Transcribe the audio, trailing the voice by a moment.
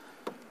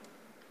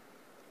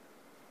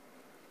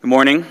Good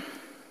morning.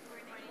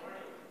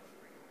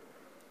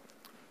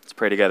 Let's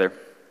pray together.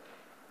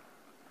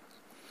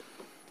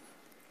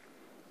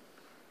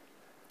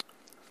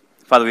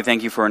 Father, we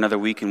thank you for another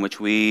week in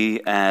which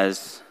we,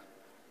 as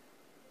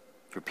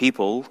your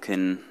people,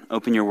 can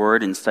open your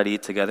word and study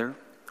it together.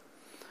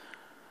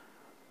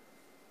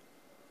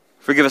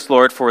 Forgive us,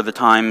 Lord, for the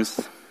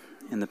times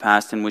in the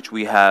past in which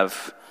we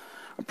have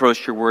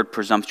approached your word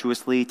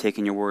presumptuously,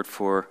 taken your word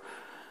for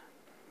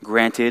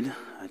granted,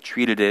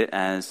 treated it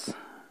as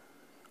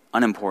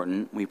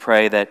unimportant. We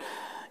pray that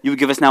you would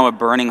give us now a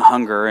burning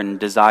hunger and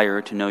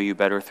desire to know you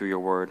better through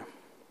your word.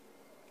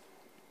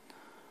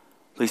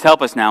 Please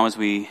help us now as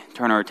we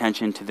turn our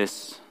attention to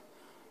this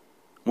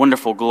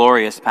wonderful,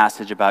 glorious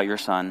passage about your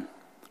Son.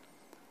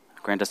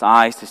 Grant us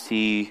eyes to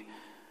see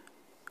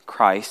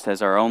Christ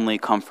as our only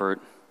comfort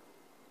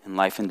in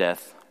life and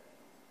death.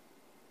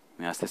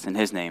 We ask this in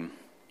his name.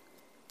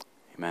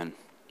 Amen.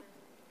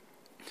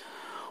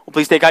 Well,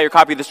 please take out your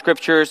copy of the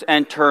Scriptures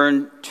and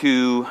turn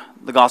to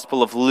the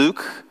Gospel of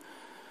Luke.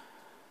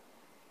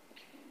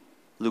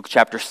 Luke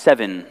chapter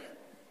 7.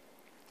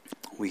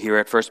 We here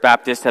at First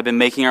Baptist have been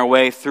making our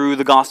way through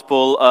the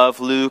Gospel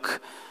of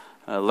Luke,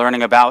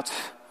 learning about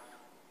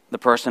the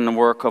person and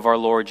work of our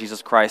Lord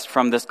Jesus Christ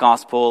from this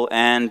Gospel.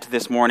 And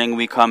this morning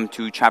we come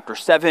to chapter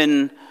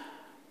 7,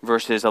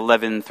 verses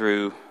 11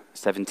 through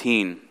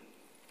 17.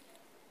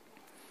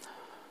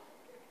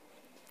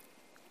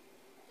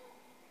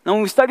 Now,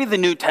 when we study the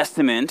New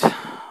Testament,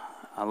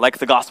 like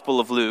the Gospel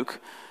of Luke,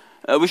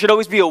 we should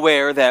always be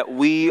aware that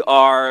we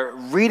are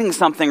reading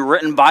something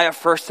written by a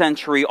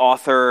first-century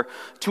author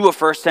to a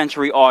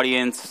first-century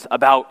audience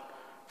about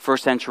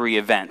first-century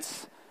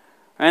events.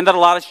 And that a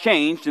lot has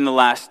changed in the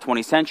last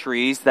 20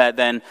 centuries that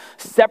then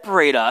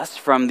separate us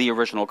from the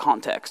original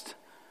context.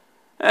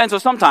 And so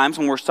sometimes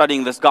when we're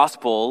studying this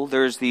Gospel,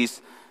 there's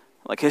these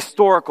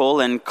historical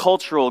and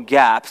cultural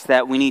gaps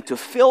that we need to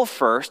fill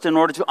first in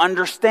order to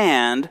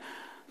understand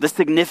the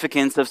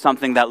significance of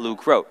something that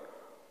Luke wrote.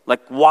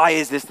 Why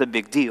is this a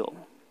big deal?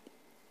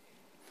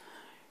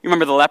 You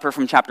remember the leper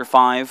from chapter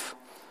 5?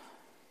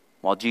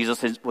 While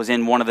Jesus was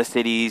in one of the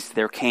cities,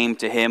 there came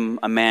to him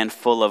a man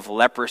full of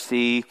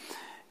leprosy.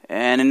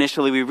 And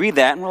initially we read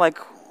that and we're like,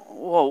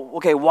 whoa,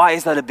 okay, why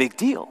is that a big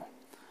deal?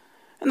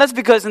 And that's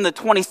because in the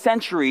 20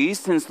 centuries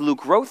since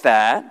Luke wrote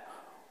that,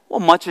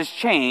 much has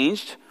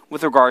changed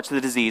with regards to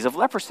the disease of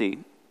leprosy.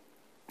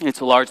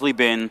 It's largely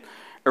been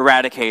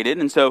eradicated.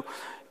 And so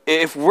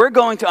if we're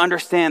going to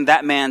understand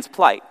that man's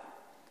plight,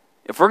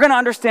 if we're going to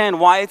understand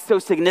why it's so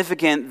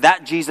significant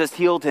that Jesus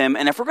healed him,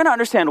 and if we're going to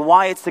understand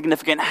why it's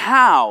significant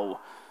how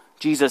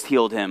Jesus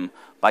healed him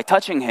by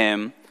touching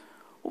him,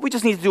 we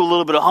just need to do a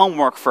little bit of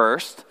homework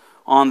first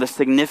on the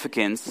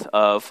significance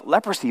of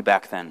leprosy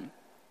back then,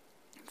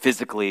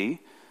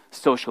 physically,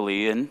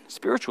 socially, and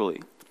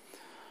spiritually.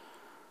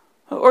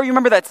 Or you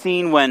remember that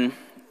scene when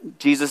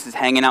Jesus is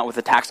hanging out with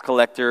the tax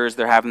collectors,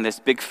 they're having this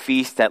big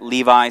feast at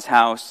Levi's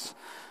house.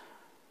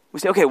 We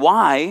say, okay,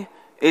 why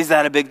is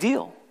that a big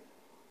deal?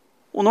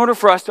 Well, in order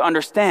for us to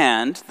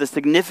understand the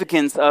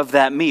significance of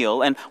that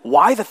meal and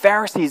why the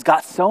Pharisees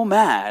got so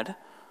mad,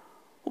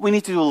 we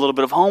need to do a little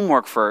bit of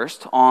homework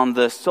first on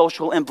the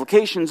social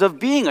implications of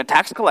being a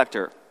tax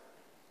collector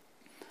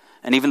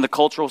and even the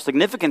cultural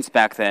significance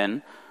back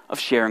then of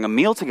sharing a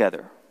meal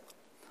together.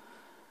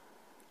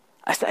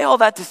 I say all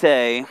that to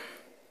say,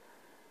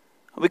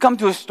 we come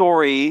to a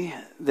story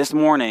this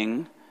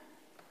morning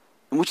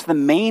in which the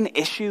main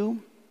issue,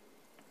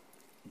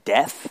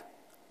 death,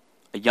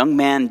 a young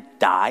man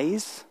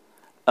dies,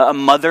 a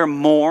mother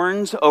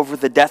mourns over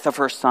the death of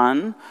her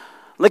son,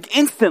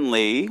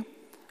 instantly,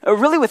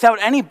 really without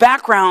any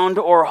background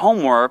or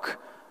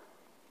homework,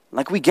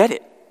 we get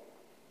it.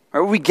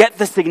 Or we get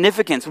the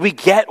significance. We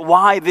get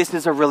why this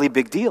is a really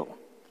big deal.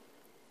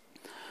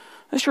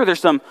 I'm sure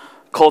there's some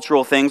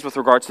cultural things with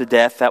regards to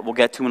death that we'll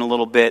get to in a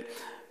little bit.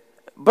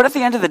 But at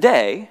the end of the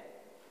day,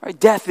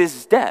 death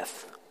is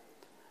death.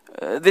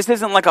 This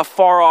isn't like a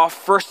far-off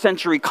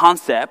first-century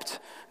concept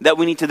that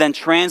we need to then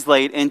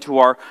translate into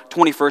our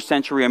 21st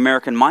century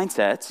American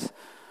mindsets.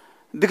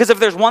 Because if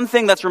there's one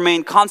thing that's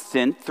remained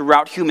constant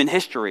throughout human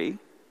history,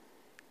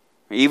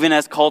 even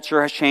as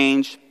culture has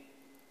changed,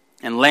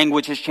 and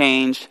language has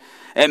changed,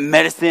 and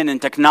medicine and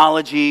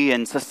technology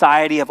and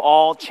society have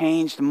all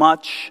changed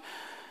much,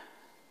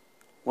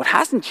 what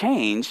hasn't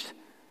changed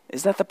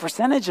is that the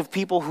percentage of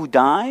people who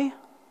die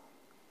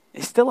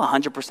is still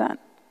 100%.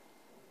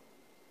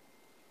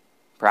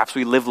 Perhaps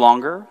we live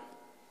longer.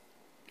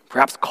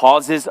 Perhaps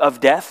causes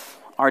of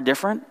death are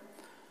different.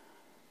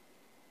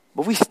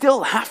 But we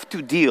still have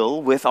to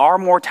deal with our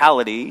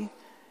mortality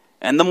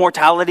and the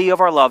mortality of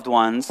our loved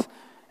ones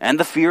and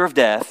the fear of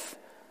death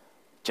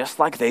just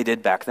like they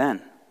did back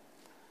then.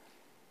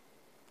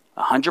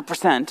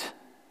 100%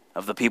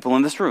 of the people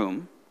in this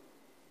room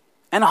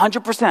and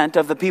 100%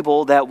 of the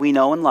people that we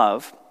know and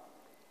love,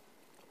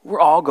 we're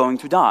all going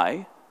to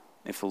die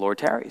if the Lord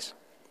tarries.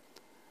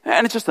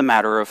 And it's just a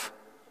matter of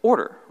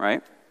order,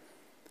 right?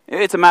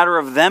 It's a matter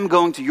of them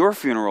going to your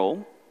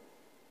funeral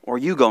or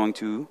you going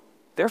to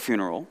their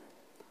funeral.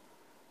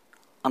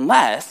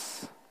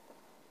 Unless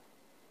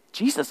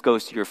Jesus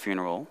goes to your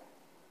funeral,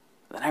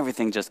 then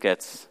everything just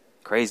gets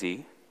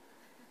crazy.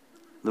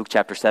 Luke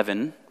chapter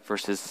 7,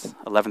 verses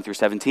 11 through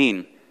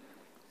 17.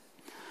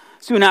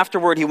 Soon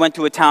afterward, he went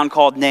to a town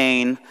called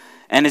Nain,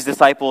 and his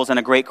disciples and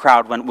a great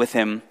crowd went with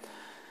him.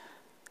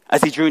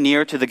 As he drew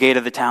near to the gate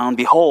of the town,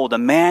 behold, a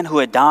man who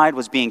had died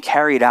was being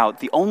carried out,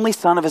 the only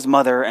son of his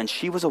mother, and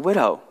she was a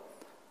widow.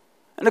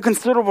 And a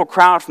considerable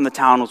crowd from the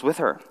town was with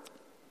her.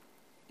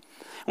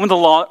 And when the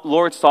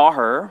Lord saw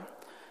her,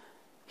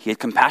 he had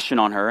compassion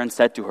on her and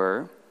said to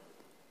her,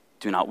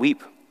 "Do not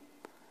weep."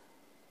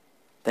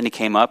 Then he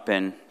came up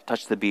and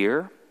touched the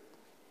bier,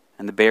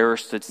 and the bearer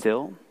stood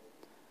still.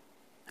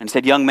 And he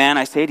said, "Young man,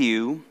 I say to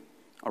you,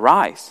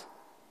 arise."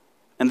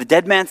 And the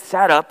dead man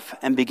sat up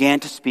and began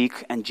to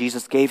speak, and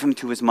Jesus gave him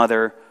to his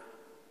mother.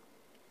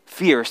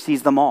 Fear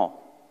seized them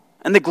all,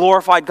 and they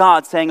glorified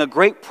God, saying, "A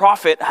great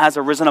prophet has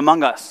arisen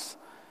among us,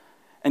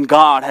 and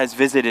God has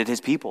visited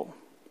his people."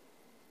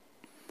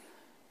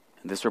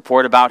 And this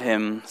report about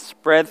him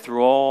spread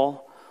through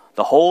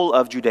the whole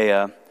of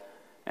Judea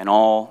and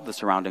all the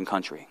surrounding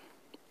country.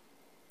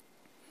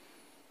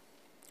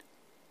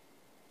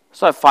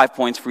 So I have 5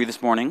 points for you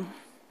this morning,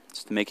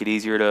 just to make it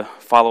easier to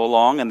follow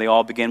along, and they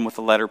all begin with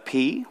the letter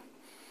P.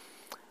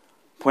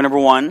 Point number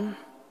 1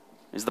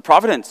 is the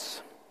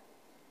providence.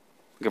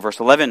 Look at verse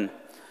 11.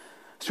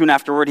 Soon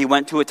afterward, he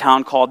went to a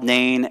town called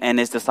Nain, and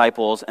his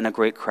disciples and a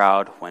great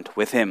crowd went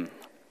with him.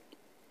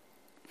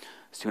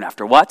 Soon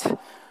after what?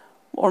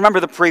 Well, remember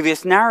the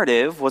previous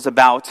narrative was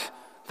about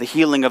the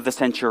healing of the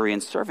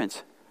centurion's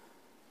servant.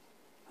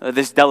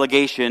 This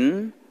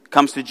delegation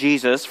comes to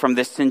Jesus from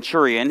this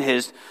centurion.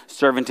 His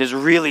servant is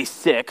really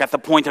sick at the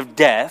point of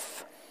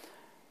death,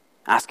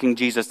 asking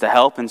Jesus to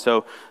help. And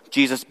so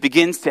Jesus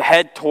begins to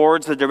head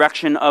towards the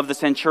direction of the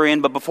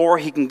centurion. But before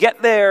he can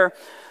get there,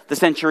 the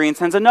centurion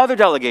sends another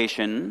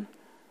delegation,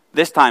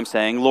 this time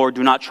saying, "Lord,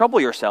 do not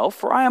trouble yourself,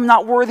 for I am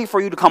not worthy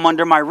for you to come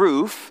under my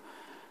roof.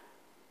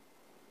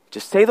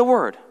 Just say the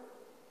word,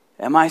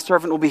 and my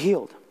servant will be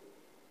healed."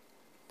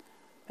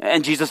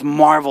 And Jesus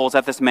marvels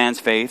at this man's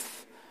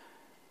faith,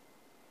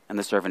 and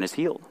the servant is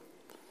healed.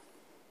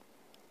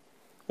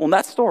 Well, in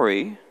that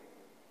story,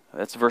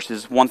 that's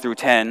verses 1 through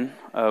 10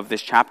 of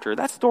this chapter,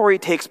 that story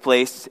takes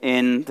place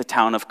in the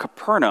town of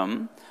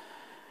Capernaum.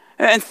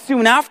 And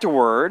soon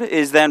afterward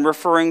is then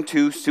referring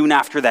to soon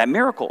after that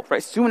miracle,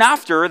 right? Soon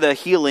after the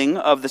healing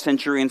of the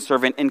centurion's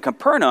servant in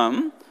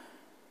Capernaum,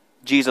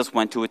 Jesus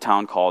went to a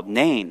town called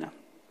Nain.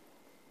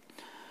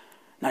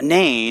 Now,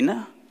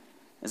 Nain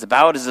is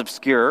about as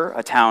obscure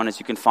a town as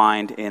you can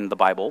find in the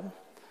Bible.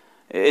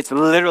 It's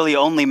literally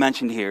only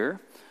mentioned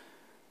here.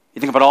 You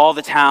think about all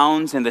the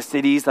towns and the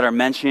cities that are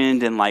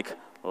mentioned in like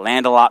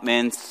land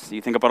allotments. You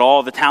think about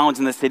all the towns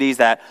and the cities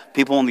that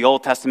people in the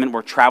Old Testament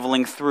were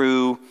traveling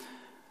through.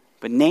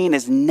 But Nain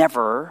is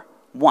never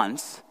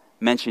once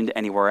mentioned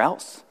anywhere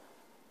else.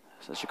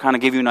 So that should kind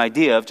of give you an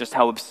idea of just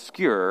how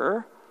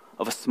obscure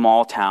of a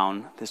small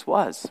town this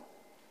was.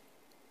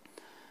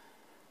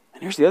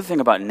 And here's the other thing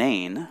about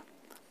Nain.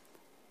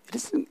 It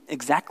isn't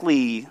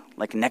exactly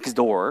like next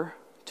door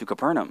to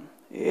Capernaum.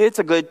 It's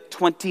a good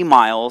 20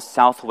 miles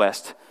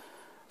southwest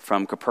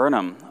from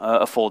Capernaum,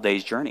 a full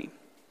day's journey.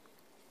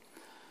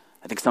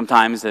 I think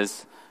sometimes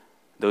as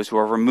those who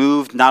are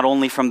removed not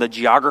only from the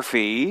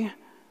geography,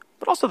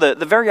 but also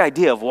the very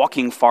idea of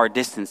walking far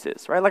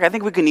distances, right? Like I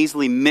think we can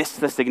easily miss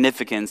the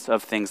significance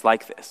of things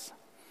like this.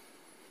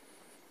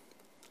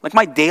 Like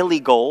my daily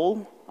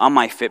goal on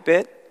my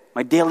Fitbit,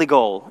 my daily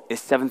goal is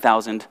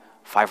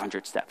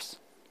 7,500 steps.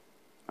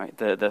 Right?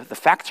 The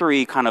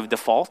factory kind of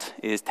default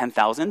is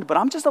 10,000, but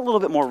I'm just a little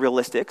bit more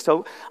realistic.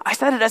 So I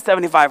set it at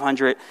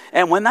 7,500,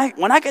 and when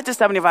I get to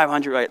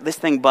 7,500, right, this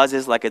thing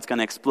buzzes like it's going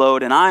to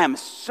explode, and I am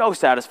so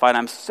satisfied.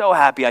 I'm so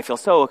happy. I feel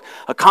so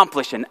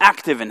accomplished and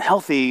active and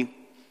healthy.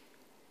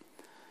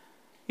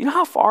 You know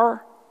how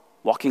far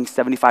walking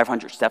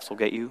 7,500 steps will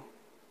get you?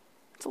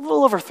 It's a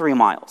little over 3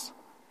 miles.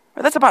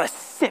 Right? That's about a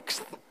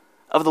sixth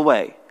of the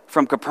way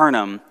from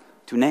Capernaum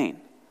to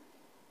Nain.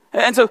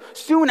 And so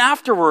soon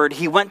afterward,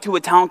 he went to a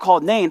town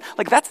called Nain.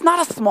 Like, that's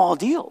not a small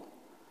deal.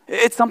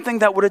 It's something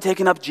that would have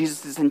taken up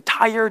Jesus'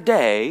 entire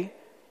day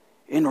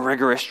in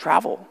rigorous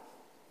travel.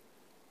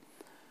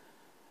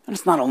 And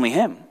it's not only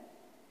him.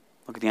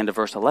 Look at the end of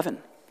verse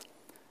 11.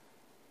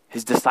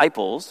 His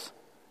disciples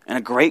and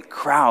a great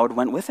crowd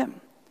went with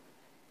him.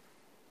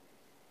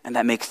 And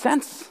that makes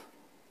sense.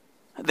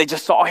 They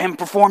just saw him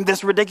perform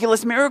this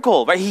ridiculous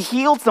miracle, right? He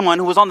healed someone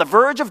who was on the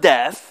verge of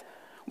death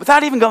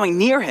without even going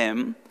near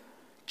him.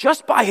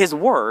 Just by his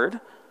word.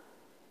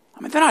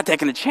 I mean, they're not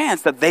taking a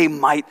chance that they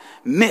might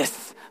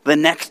miss the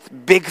next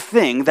big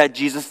thing that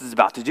Jesus is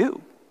about to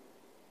do.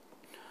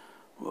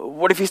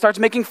 What if he starts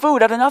making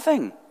food out of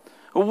nothing?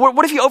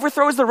 What if he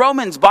overthrows the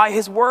Romans by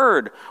his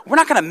word? We're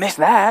not going to miss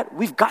that.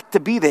 We've got to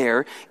be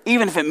there,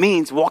 even if it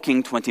means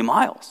walking 20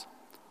 miles.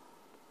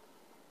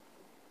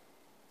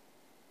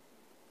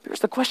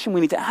 Here's the question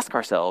we need to ask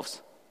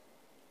ourselves.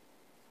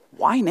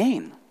 Why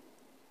Nain?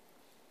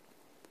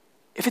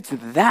 If it's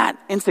that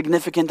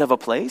insignificant of a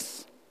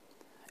place,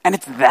 and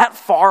it's that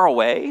far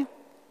away,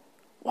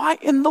 why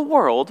in the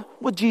world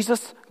would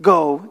Jesus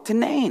go to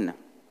Nain?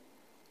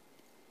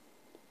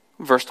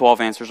 Verse 12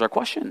 answers our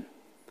question.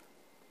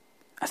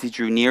 As he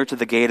drew near to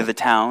the gate of the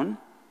town,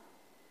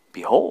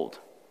 behold.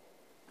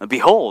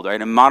 Behold,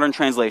 right? A modern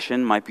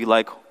translation might be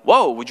like,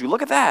 whoa, would you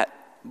look at that?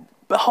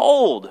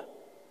 Behold,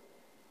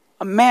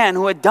 a man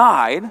who had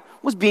died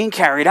was being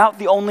carried out,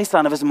 the only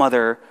son of his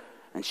mother,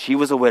 and she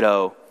was a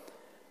widow,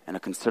 and a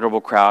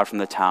considerable crowd from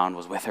the town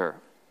was with her.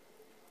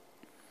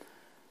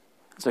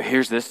 So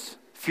here's this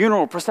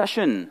funeral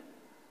procession.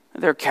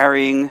 They're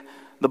carrying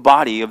the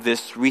body of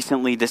this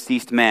recently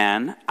deceased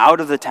man out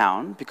of the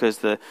town, because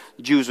the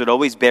Jews would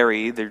always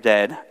bury their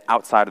dead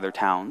outside of their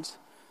towns.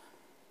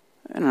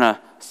 And in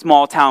a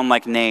small town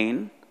like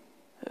Nain,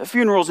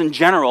 funerals in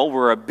general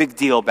were a big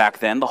deal back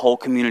then. The whole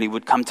community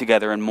would come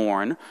together and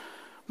mourn.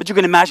 But you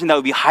can imagine that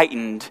would be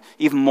heightened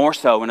even more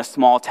so in a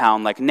small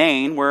town like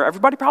Nain, where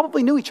everybody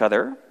probably knew each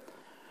other.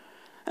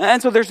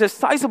 And so there's this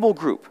sizable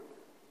group.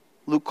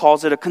 Luke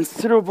calls it a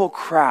considerable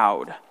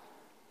crowd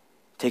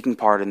taking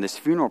part in this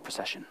funeral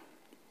procession.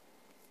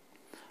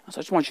 So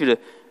I just want you to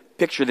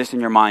picture this in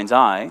your mind's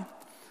eye.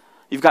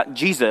 You've got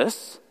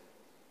Jesus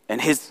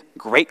and his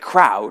great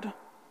crowd.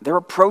 They're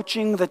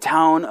approaching the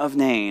town of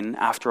Nain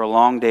after a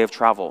long day of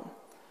travel.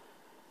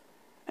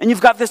 And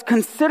you've got this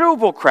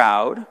considerable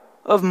crowd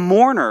of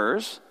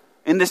mourners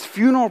in this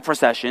funeral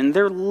procession.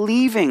 They're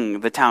leaving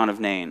the town of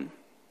Nain.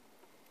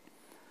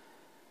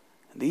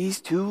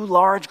 These two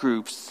large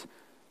groups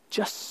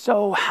just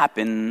so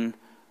happen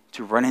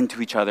to run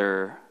into each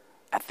other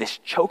at this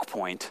choke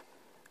point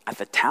at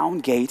the town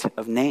gate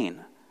of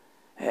Nain.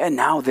 And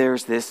now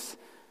there's this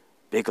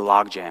big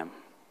logjam.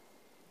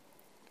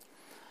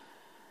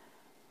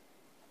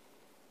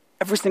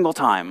 Every single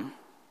time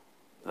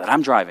that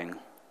I'm driving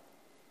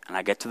and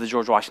I get to the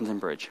George Washington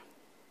Bridge,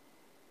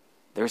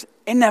 there's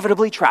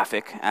inevitably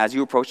traffic as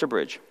you approach the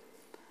bridge.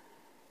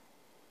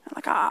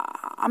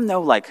 I'm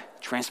no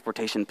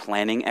transportation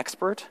planning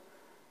expert,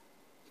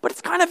 but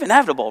it's kind of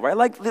inevitable,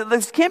 right?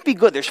 This can't be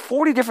good. There's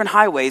 40 different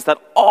highways that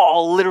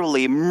all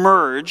literally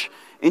merge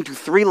into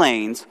 3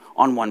 lanes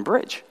on one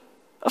bridge.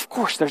 Of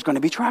course there's going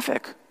to be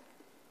traffic.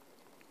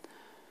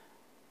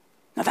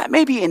 Now that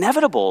may be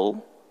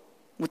inevitable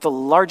with the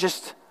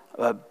largest,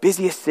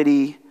 busiest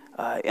city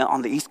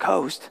on the East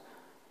Coast.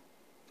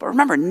 But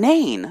remember,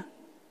 Nain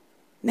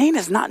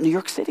is not New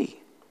York City.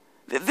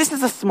 This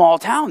is a small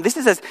town. This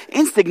is as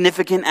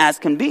insignificant as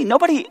can be.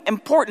 Nobody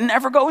important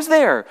ever goes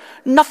there.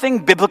 Nothing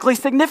biblically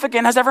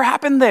significant has ever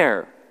happened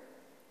there.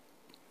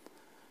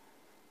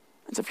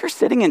 And so if you're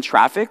sitting in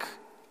traffic,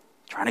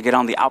 trying to get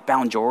on the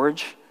outbound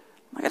George,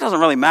 it doesn't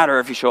really matter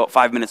if you show up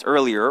 5 minutes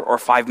earlier or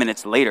 5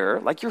 minutes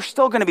later. You're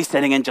still going to be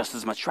sitting in just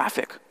as much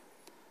traffic.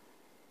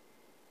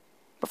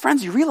 But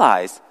friends, you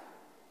realize,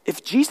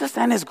 if Jesus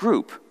and his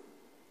group,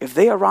 if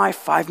they arrive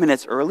 5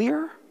 minutes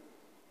earlier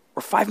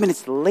or 5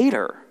 minutes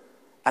later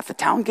at the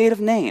town gate of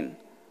Nain,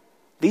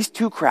 these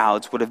two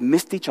crowds would have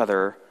missed each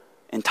other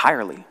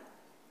entirely.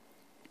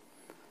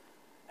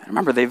 And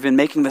remember, they've been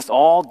making this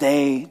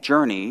all-day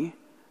journey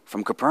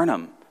from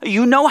Capernaum.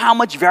 You know how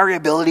much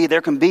variability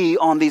there can be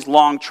on these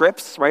long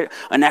trips, right?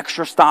 An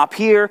extra stop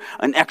here,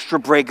 an extra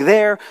break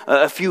there,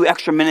 a few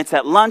extra minutes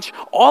at lunch.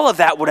 All of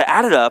that would have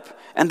added up,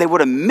 and they would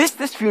have missed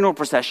this funeral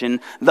procession.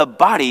 The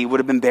body would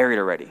have been buried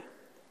already.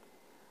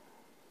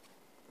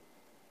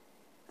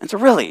 And so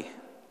really,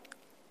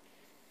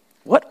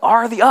 what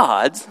are the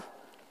odds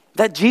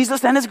that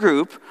Jesus and his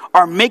group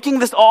are making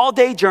this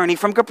all-day journey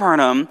from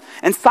Capernaum,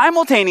 and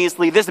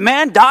simultaneously this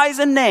man dies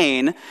in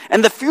Nain,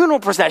 and the funeral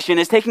procession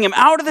is taking him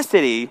out of the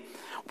city?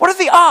 What are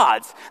the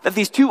odds that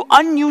these two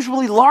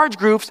unusually large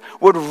groups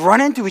would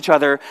run into each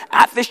other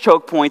at this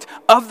choke point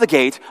of the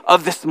gate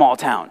of this small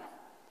town?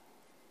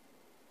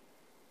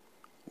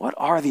 What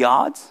are the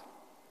odds?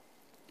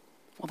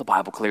 Well, the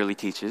Bible clearly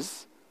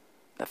teaches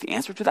that the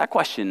answer to that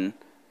question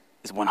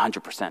is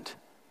 100%.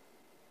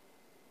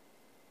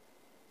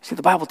 See,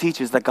 the Bible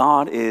teaches that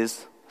God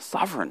is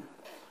sovereign,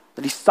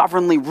 that he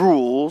sovereignly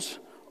rules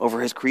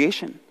over his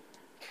creation,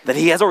 that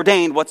he has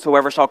ordained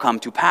whatsoever shall come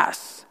to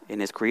pass in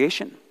his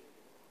creation.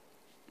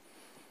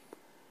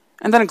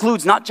 And that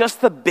includes not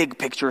just the big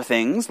picture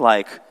things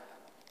like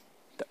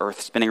the earth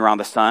spinning around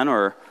the sun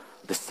or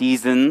the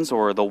seasons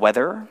or the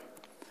weather,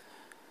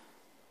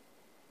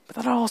 but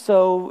that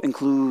also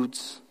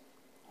includes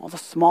all the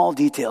small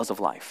details of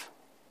life,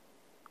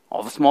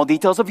 all the small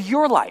details of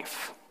your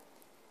life.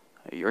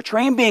 Your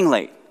train being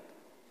late,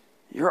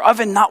 your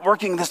oven not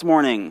working this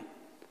morning,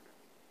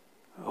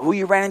 who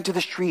you ran into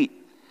the street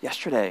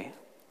yesterday.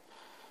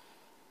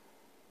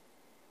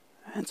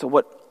 And so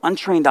what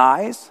untrained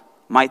eyes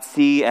might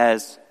see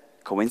as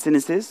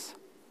coincidences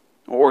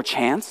or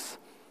chance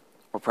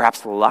or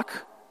perhaps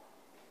luck,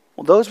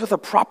 well, those with a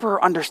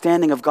proper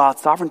understanding of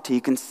God's sovereignty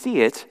can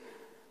see it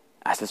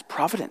as his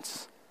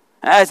providence,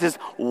 as his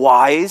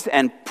wise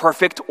and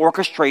perfect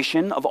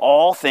orchestration of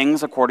all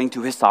things according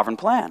to his sovereign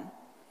plan.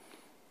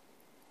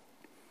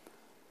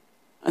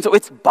 And so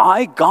it's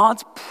by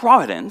God's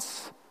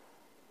providence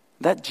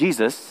that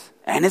Jesus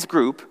and his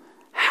group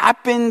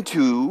happened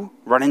to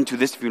run into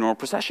this funeral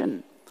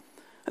procession.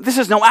 This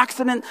is no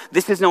accident.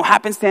 This is no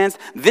happenstance.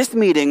 This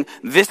meeting,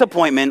 this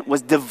appointment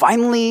was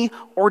divinely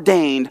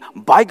ordained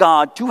by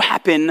God to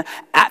happen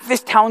at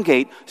this town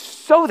gate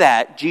so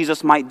that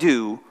Jesus might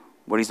do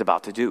what he's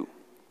about to do.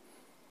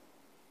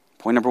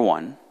 Point number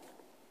 1,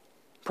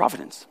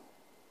 providence.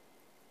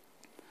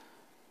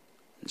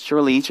 And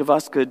surely each of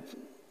us could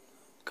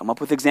come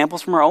up with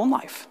examples from our own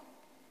life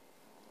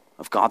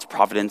of God's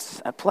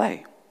providence at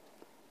play.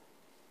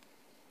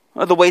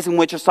 The ways in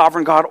which a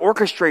sovereign God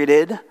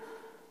orchestrated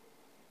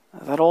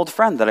that old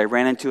friend that I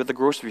ran into at the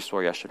grocery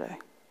store yesterday.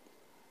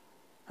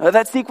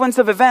 That sequence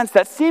of events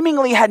that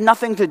seemingly had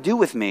nothing to do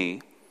with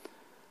me.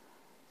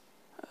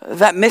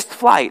 That missed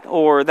flight,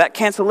 or that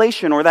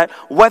cancellation, or that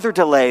weather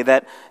delay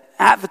that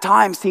at the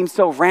time seemed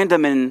so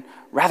random and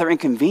rather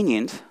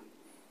inconvenient.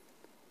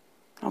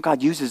 How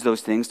God uses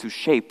those things to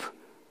shape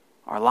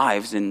our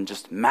lives in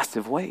just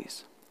massive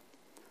ways.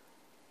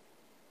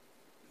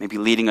 Maybe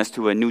leading us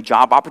to a new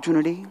job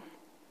opportunity.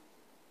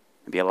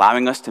 Maybe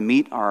allowing us to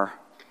meet our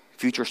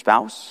future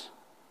spouse,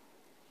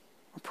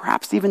 or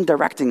perhaps even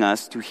directing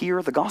us to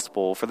hear the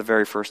gospel for the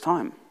very first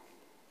time.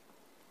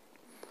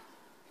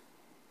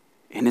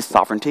 In his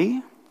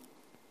sovereignty,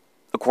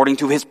 according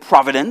to his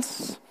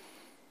providence,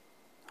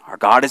 our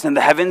God is in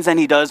the heavens and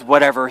he does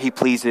whatever he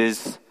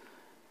pleases.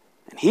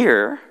 And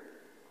here,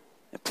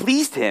 it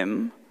pleased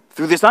him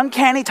through this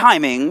uncanny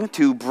timing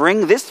to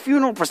bring this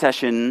funeral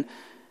procession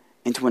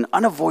into an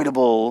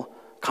unavoidable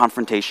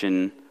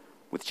confrontation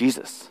with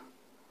Jesus.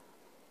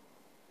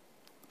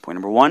 Point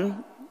number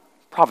 1,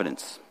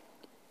 providence.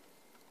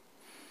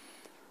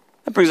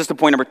 That brings us to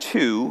point number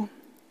 2,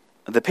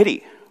 the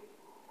pity.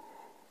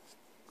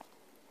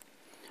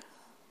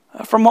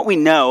 From what we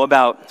know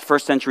about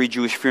first century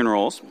Jewish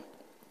funerals,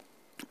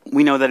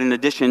 we know that in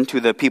addition to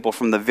the people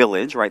from the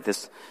village, right,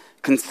 this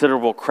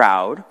considerable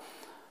crowd,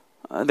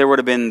 there would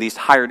have been these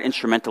hired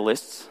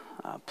instrumentalists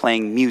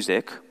playing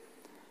music.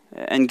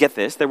 And get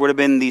this, there would have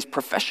been these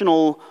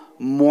professional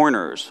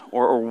mourners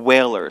or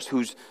wailers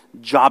whose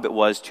job it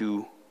was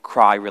to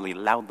cry really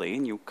loudly.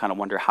 And you kind of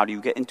wonder, how do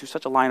you get into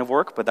such a line of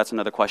work? But that's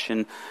another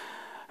question.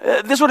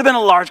 This would have been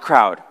a large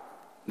crowd.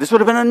 This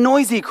would have been a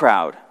noisy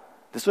crowd.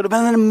 This would have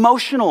been an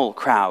emotional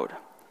crowd.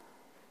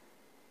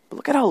 But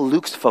look at how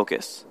Luke's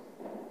focus,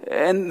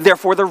 and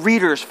therefore the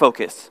reader's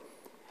focus,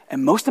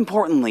 and most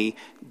importantly,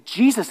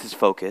 Jesus'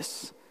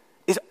 focus,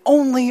 is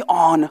only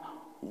on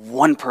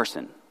one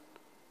person.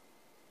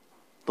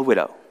 The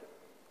widow.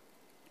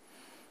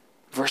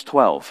 Verse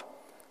 12,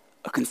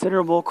 a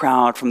considerable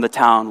crowd from the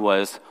town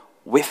was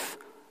with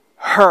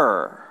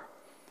her.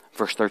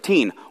 Verse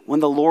 13, when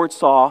the Lord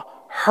saw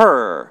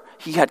her,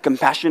 he had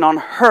compassion on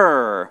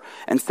her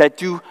and said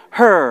to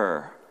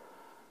her.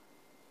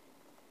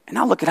 And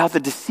now look at how the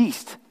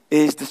deceased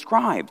is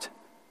described.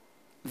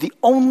 The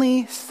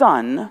only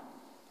son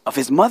of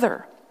his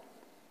mother.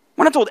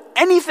 We're not told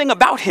anything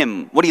about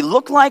him, what he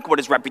looked like, what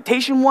his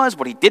reputation was,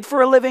 what he did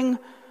for a living.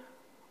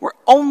 We're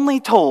only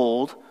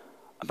told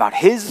about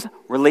his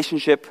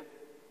relationship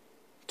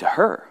to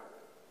her.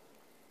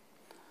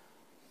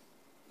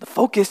 The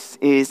focus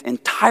is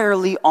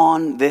entirely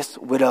on this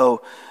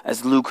widow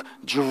as Luke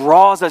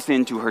draws us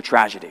into her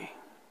tragedy.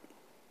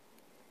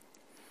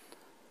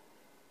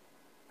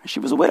 She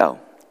was a widow,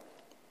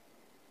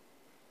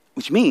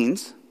 which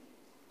means,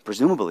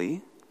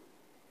 presumably,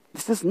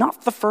 this is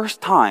not the first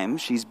time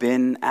she's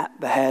been at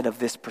the head of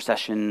this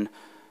procession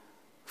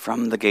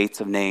from the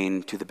gates of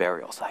Nain to the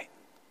burial site.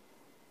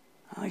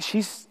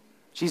 She's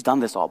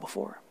done this all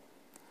before.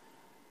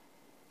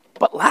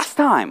 But last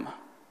time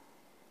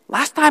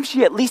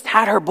she at least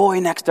had her boy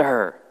next to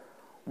her,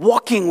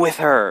 walking with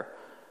her.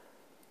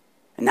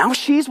 And now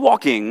she's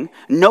walking,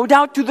 no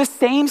doubt to the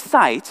same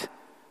site,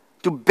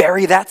 to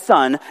bury that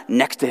son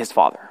next to his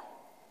father.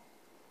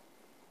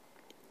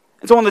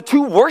 And so on the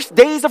 2 worst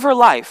days of her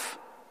life,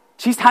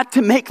 she's had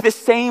to make the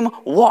same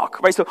walk,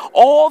 right? So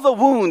all the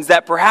wounds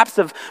that perhaps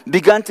have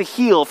begun to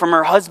heal from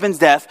her husband's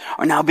death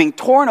are now being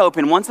torn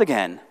open once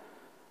again.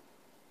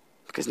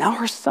 Because now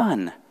her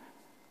son,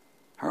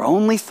 her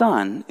only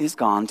son, is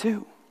gone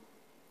too.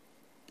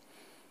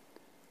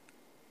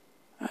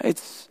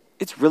 It's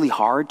really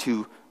hard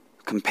to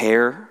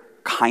compare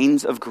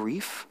kinds of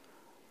grief.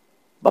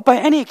 But by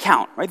any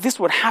account, right, this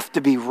would have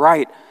to be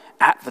right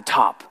at the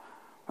top.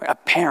 Right? A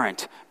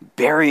parent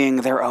burying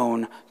their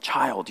own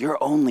child,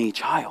 your only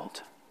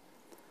child.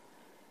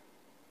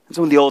 And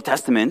so in the Old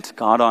Testament,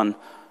 God on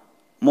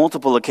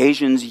multiple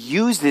occasions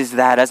uses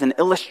that as an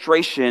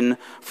illustration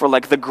for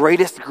like the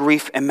greatest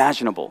grief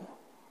imaginable.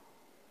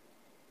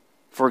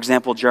 For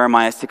example,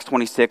 Jeremiah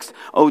 6:26,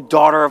 O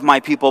daughter of my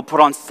people, put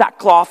on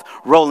sackcloth,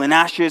 roll in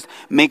ashes,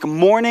 make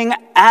mourning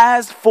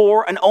as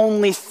for an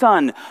only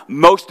son,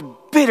 most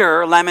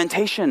bitter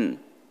lamentation.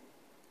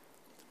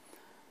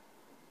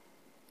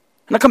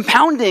 Now,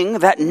 compounding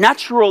that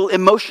natural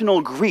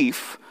emotional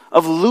grief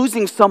of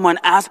losing someone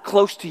as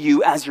close to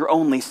you as your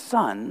only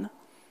son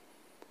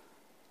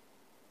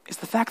is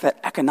the fact that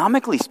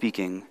economically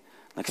speaking,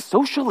 like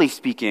socially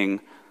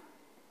speaking,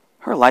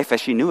 her life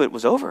as she knew it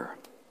was over.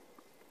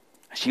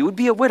 She would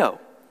be a widow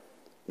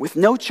with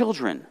no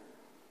children.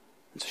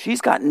 And so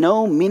she's got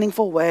no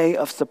meaningful way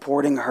of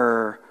supporting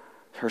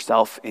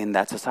herself in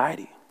that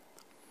society.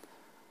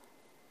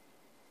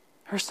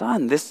 Her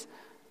son, this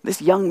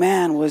young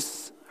man,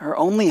 was her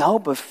only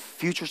hope of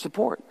future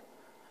support.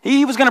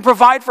 He was going to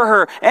provide for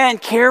her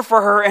and care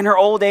for her in her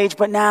old age,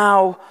 but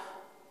now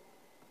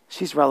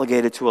she's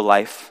relegated to a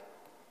life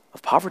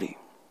of poverty.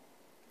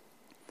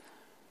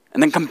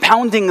 And then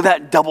compounding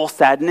that double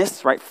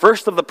sadness, right?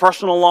 First of the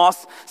personal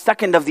loss,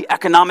 second of the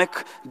economic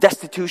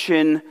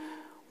destitution,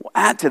 will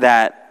add to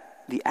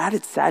that the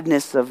added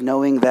sadness of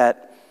knowing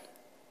that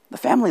the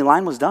family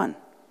line was done.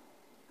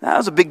 That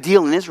was a big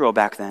deal in Israel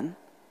back then.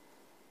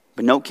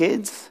 But no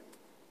kids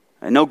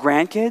and no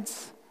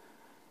grandkids.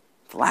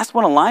 The last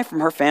one alive from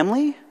her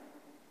family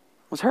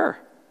was her.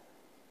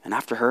 And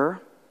after her,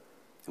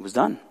 it was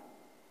done.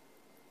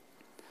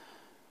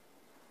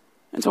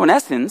 And so in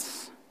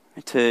essence,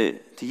 to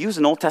use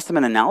an Old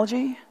Testament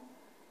analogy,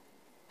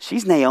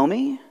 she's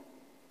Naomi,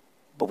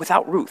 but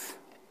without Ruth.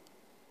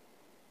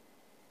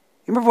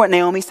 You remember what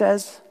Naomi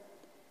says?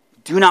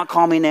 Do not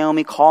call me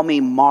Naomi, call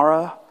me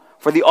Mara,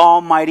 for the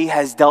Almighty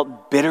has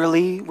dealt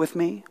bitterly with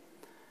me.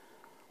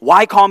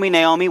 Why call me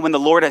Naomi when the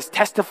Lord has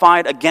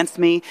testified against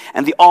me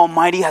and the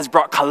Almighty has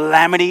brought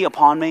calamity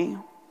upon me?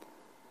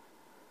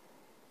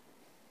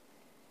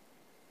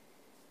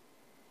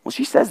 Well,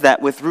 she says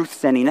that with Ruth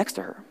standing next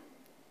to her.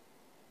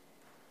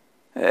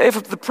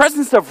 If the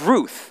presence of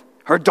Ruth,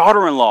 her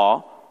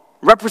daughter-in-law,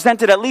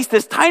 represented at least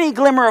this tiny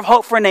glimmer of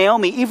hope for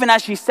Naomi, even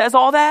as she says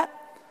all that,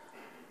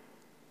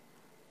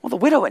 well, the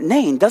widow at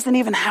Nain doesn't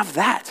even have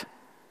that.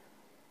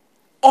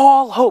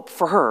 All hope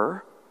for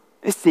her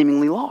is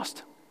seemingly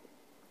lost.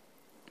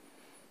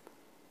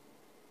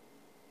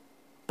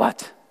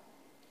 But,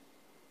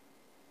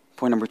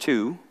 point number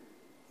 2,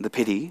 the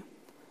pity,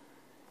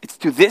 it's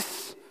to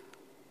this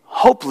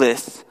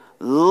hopeless,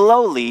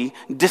 lowly,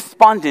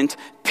 despondent,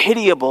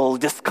 pitiable,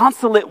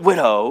 disconsolate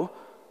widow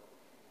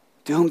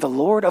to whom the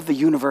Lord of the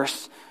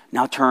universe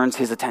now turns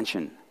his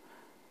attention.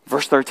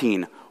 Verse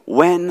 13,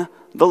 when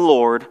the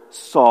Lord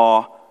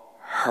saw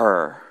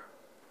her.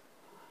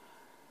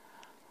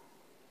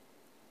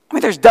 I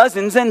mean, there's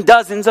dozens and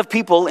dozens of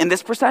people in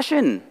this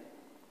procession.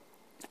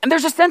 And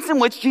there's a sense in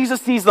which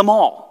Jesus sees them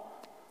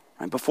all.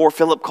 Right? Before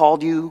Philip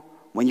called you,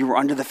 when you were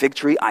under the fig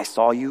tree, I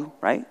saw you,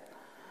 right?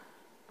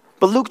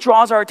 But Luke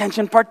draws our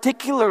attention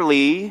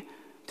particularly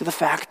to the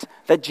fact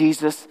that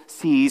Jesus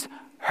sees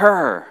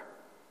her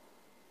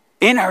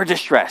in her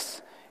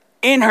distress,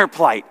 in her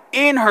plight,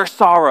 in her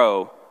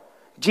sorrow.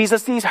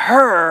 Jesus sees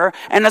her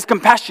and has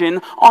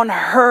compassion on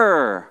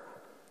her.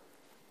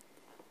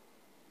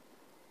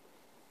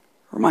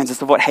 Reminds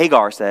us of what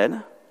Hagar said.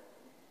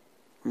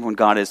 Remember when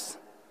God is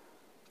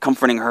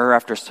comforting her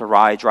after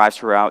Sarai drives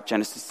her out,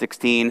 Genesis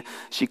 16.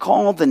 She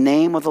called the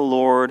name of the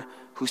Lord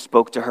who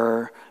spoke to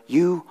her.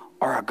 You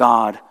are a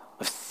God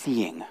of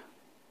seeing.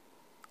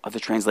 Other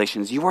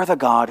translations, you are the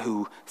God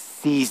who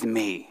sees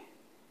me.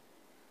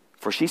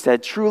 For she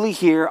said, truly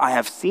here I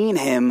have seen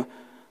him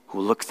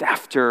who looks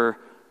after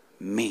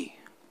me.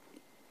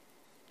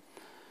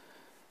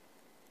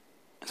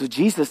 So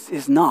Jesus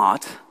is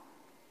not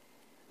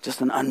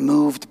just an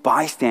unmoved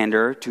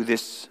bystander to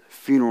this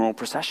funeral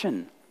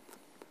procession.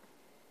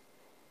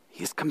 He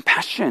has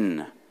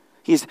compassion.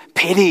 He has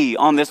pity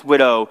on this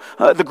widow.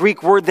 The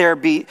Greek word there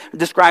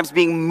describes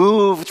being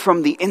moved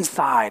from the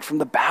inside, from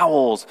the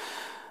bowels.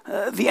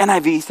 The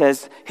NIV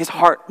says his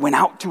heart went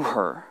out to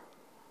her.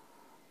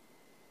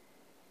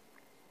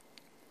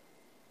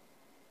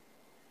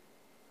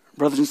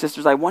 Brothers and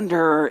sisters, I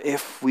wonder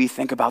if we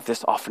think about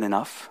this often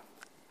enough.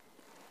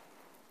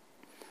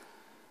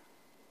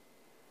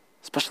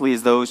 Especially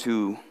as those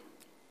who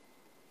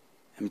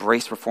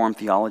embrace Reformed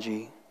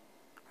theology.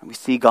 We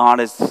see God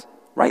as,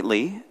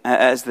 rightly,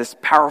 as this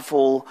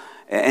powerful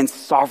and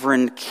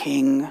sovereign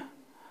king.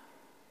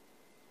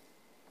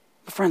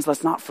 But friends,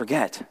 let's not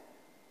forget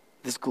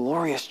this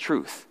glorious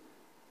truth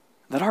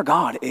that our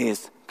God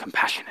is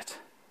compassionate.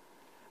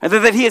 And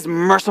that he is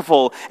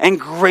merciful and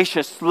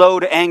gracious, slow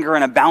to anger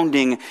and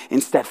abounding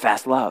in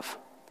steadfast love.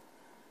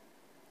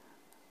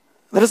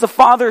 That as a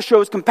father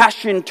shows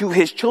compassion to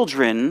his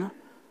children,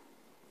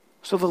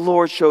 so the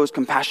Lord shows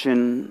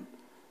compassion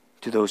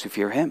to those who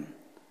fear him.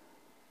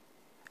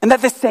 And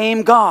that the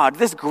same God,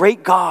 this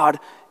great God,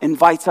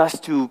 invites us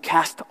to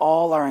cast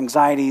all our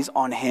anxieties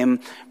on him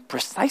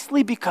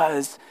precisely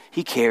because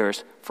he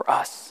cares for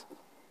us.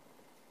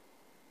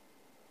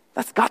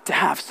 That's got to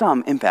have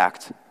some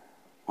impact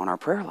on our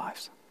prayer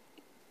lives.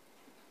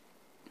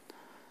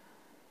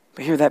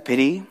 But here, that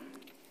pity,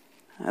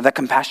 that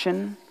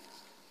compassion,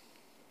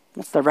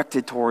 it's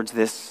directed towards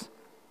this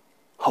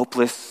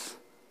hopeless,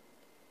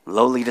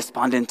 lowly,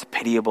 despondent,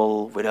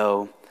 pitiable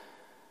widow.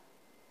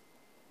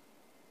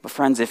 But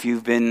friends, if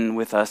you've been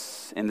with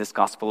us in this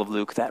Gospel of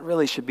Luke, that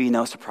really should be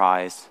no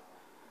surprise,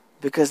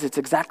 because it's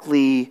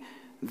exactly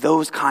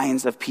those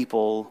kinds of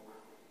people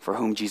for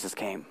whom Jesus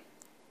came.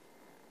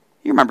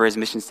 You remember his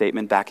mission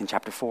statement back in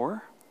chapter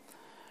 4?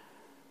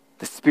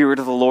 The Spirit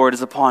of the Lord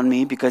is upon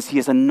me because he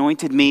has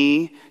anointed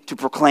me to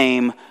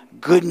proclaim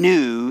good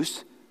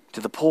news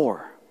to the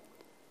poor.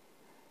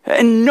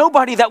 And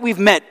nobody that we've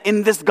met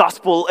in this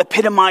gospel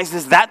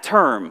epitomizes that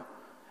term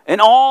and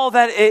all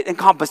that it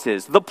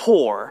encompasses, the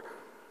poor,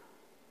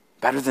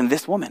 better than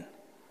this woman.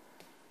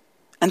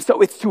 And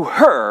so it's to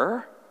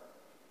her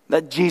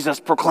that Jesus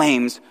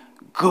proclaims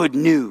good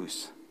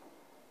news.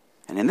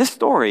 And in this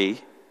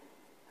story,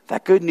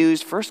 that good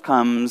news first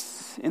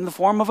comes in the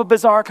form of a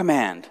bizarre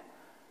command.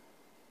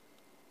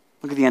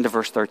 Look at the end of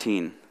verse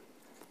 13.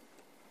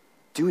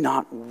 Do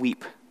not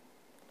weep.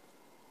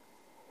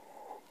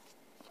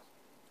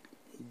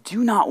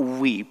 Do not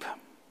weep.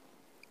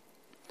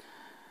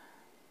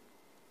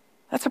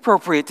 That's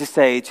appropriate to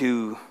say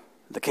to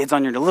the kids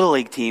on your Little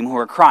League team who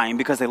are crying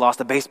because they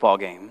lost a baseball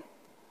game.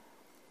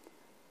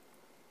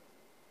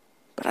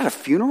 But at a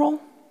funeral?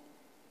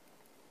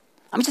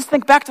 I mean, just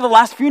think back to the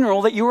last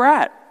funeral that you were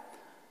at.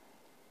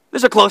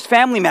 There's a close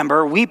family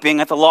member weeping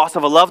at the loss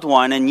of a loved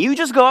one, and you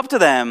just go up to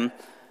them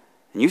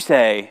and you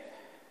say,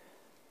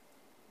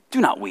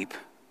 do not weep.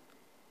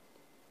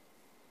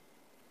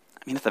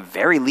 I mean, at the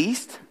very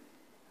least,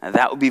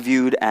 that would be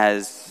viewed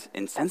as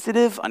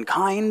insensitive,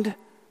 unkind,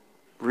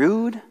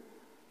 rude.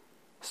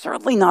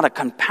 Certainly not a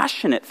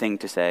compassionate thing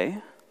to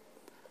say.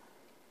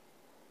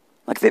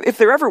 Like, if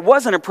there ever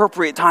was an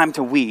appropriate time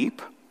to weep,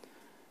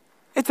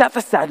 it's at the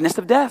sadness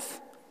of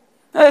death.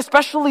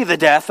 Especially the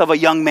death of a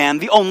young man,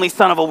 the only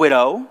son of a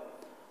widow.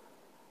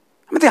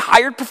 I mean, they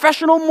hired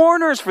professional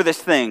mourners for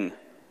this thing.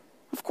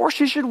 Of course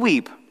you should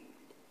weep.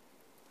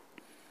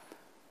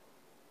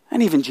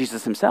 And even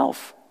Jesus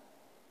himself.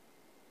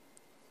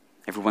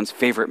 Everyone's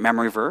favorite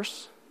memory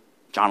verse,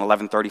 John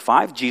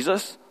 11:35,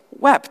 Jesus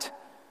wept.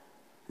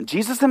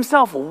 Jesus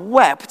himself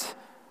wept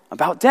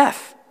about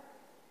death.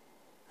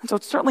 And so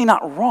it's certainly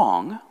not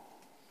wrong.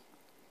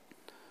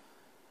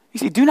 You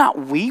see, do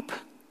not weep.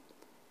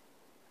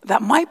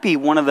 That might be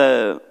one of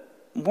the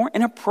more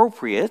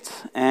inappropriate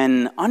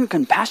and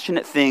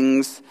uncompassionate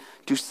things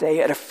to say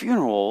at a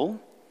funeral,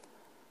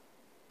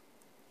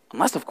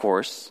 unless, of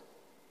course,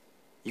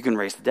 you can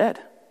raise the dead.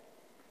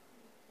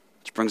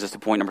 Which brings us to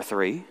point number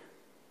 3,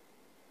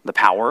 the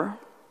power.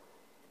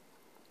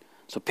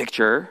 So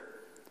picture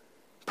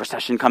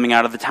procession coming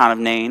out of the town of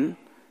Nain.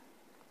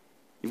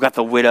 You've got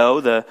the widow,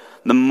 the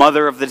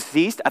mother of the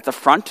deceased at the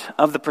front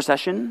of the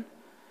procession.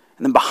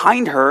 And then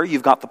behind her,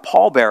 you've got the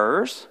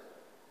pallbearers,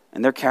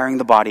 and they're carrying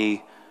the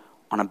body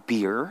on a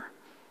bier.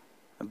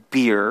 A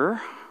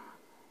bier.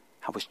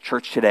 How was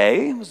church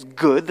today? It was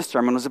good. The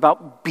sermon was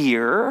about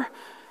beer.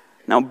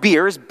 Now,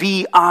 beer is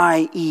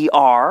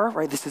B-I-E-R,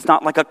 right? This is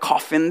not like a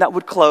coffin that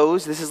would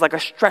close. This is like a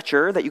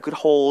stretcher that you could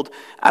hold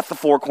at the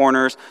four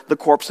corners. The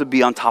corpse would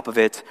be on top of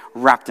it,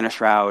 wrapped in a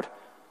shroud.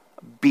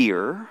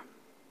 Beer.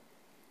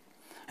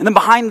 And then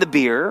behind the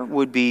bier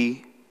would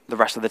be the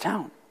rest of the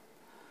town.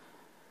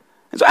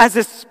 And so as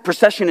this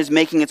procession is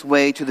making its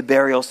way to the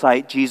burial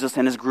site, Jesus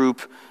and his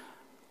group,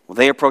 well,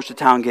 they approach the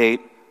town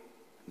gate.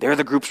 There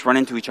the groups run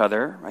into each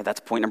other, right? That's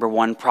point number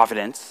 1,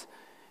 providence.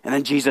 And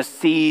then Jesus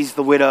sees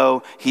the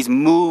widow. He's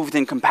moved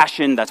in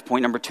compassion. That's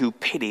point number 2,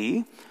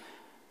 pity.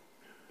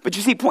 But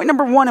you see, point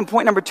number 1 and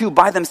point number 2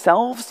 by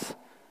themselves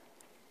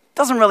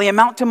doesn't really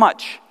amount to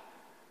much.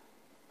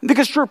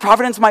 Because sure,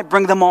 providence might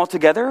bring them all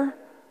together.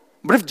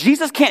 But if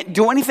Jesus can't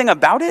do anything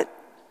about it,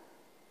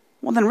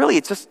 well, then really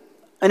it's just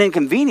an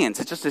inconvenience.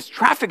 It's just this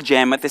traffic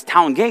jam at this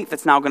town gate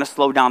that's now going to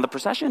slow down the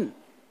procession.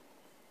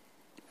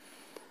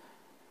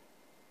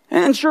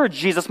 And sure,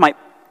 Jesus might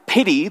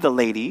pity the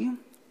lady.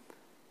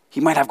 He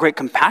might have great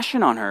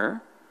compassion on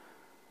her.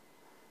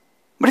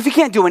 But if he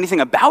can't do anything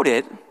about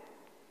it,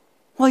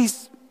 well,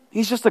 he's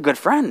just a good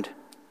friend.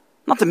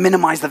 Not to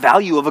minimize the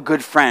value of a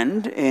good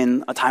friend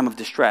in a time of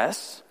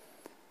distress,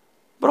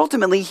 but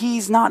ultimately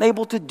he's not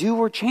able to do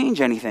or change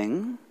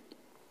anything.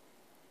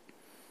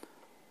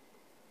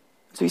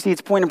 So you see,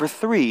 it's point number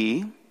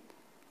 3,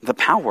 the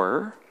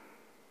power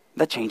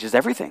that changes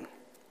everything.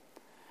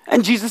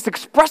 And Jesus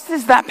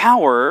expresses that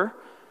power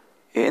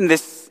in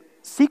this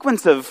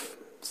sequence of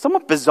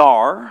somewhat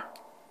bizarre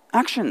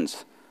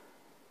actions.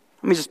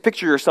 Let me just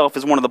picture yourself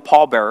as one of the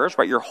pallbearers,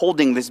 right? You're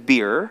holding this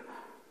bier.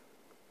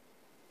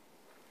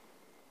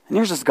 And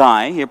here's this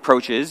guy, he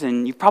approaches,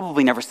 and you've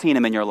probably never seen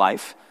him in your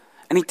life.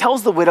 And he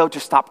tells the widow to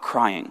stop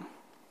crying. In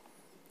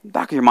the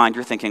back of your mind,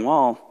 you're thinking,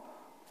 well,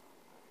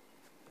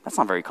 that's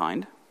not very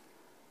kind.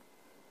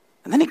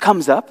 And then he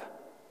comes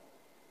up,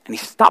 and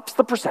he stops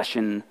the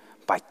procession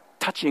by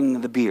touching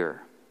the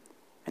bier.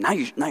 And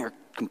now you're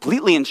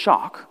completely in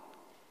shock.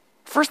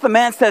 First the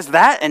man says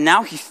that, and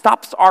now he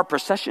stops our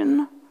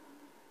procession.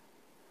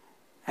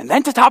 And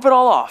then to top it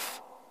all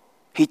off,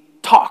 he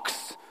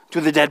talks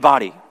to the dead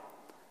body.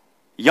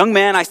 Young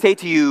man, I say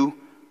to you,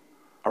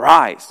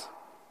 arise.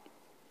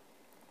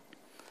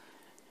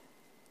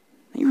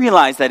 You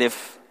realize that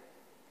if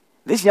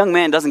this young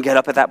man doesn't get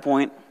up at that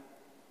point,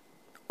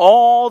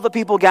 all the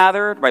people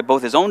gathered, right,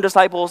 both his own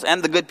disciples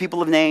and the good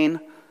people of Nain,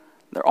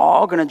 they're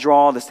all going to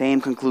draw the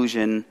same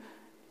conclusion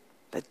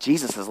that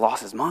Jesus has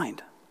lost his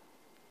mind.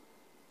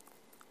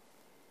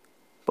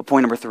 But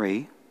point number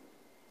 3,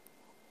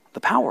 the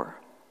power.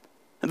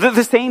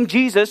 The same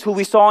Jesus who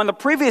we saw in the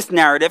previous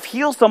narrative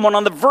heals someone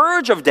on the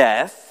verge of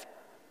death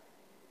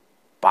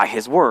by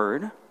his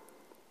word.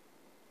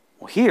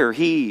 Well, here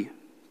he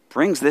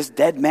brings this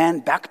dead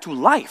man back to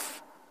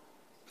life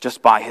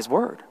just by his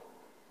word.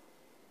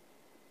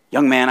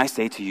 Young man, I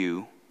say to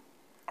you,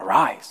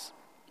 arise.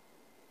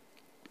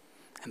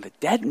 And the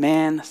dead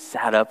man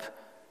sat up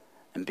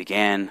and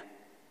began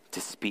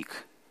to speak.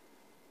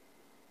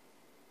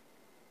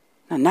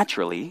 Now,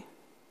 naturally,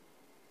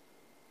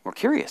 we're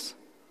curious.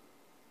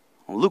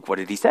 Well, Luke, what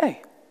did he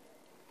say?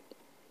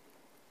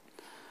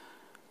 I'm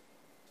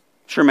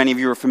sure many of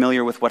you are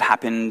familiar with what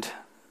happened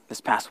this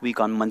past week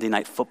on Monday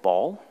Night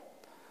Football.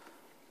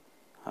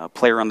 A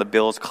player on the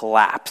Bills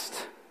collapsed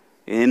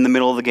in the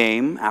middle of the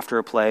game after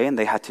a play, and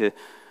they had to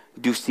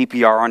do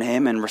CPR on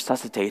him and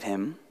resuscitate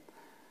him.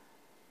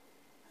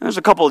 There was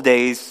a couple of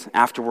days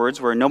afterwards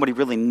where nobody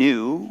really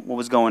knew what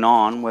was going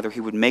on, whether he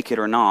would make it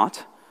or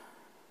not.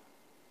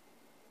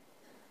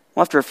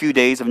 Well, after a few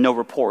days of no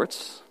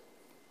reports,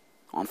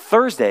 on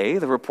Thursday,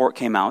 the report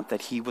came out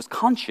that he was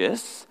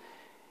conscious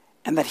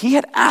and that he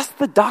had asked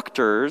the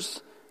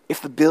doctors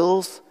if the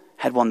Bills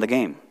had won the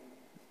game.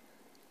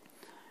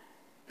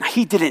 Now,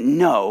 he didn't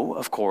know,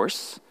 of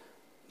course,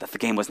 that the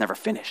game was never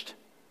finished.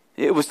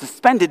 It was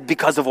suspended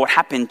because of what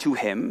happened to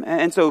him,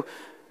 and so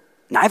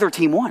neither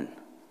team won.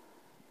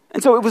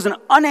 And so it was an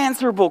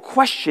unanswerable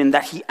question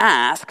that he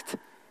asked,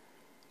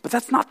 but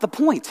that's not the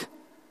point.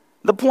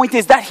 The point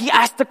is that he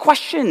asked a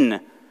question,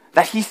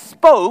 that he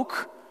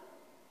spoke,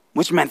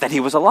 which meant that he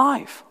was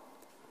alive.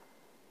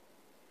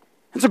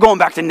 And so going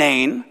back to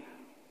Nain,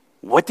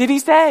 what did he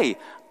say?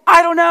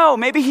 I don't know.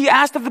 Maybe he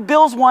asked if the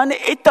Bills won.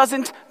 It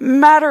doesn't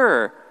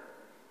matter.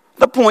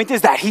 The point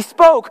is that he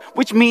spoke,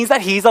 which means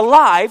that he's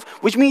alive,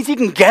 which means he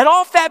can get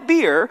off that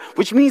beer,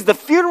 which means the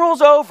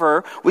funeral's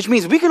over, which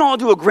means we can all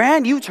do a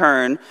grand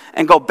U-turn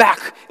and go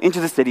back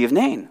into the city of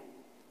Nain.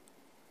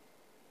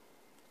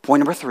 Point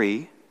number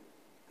 3,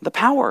 the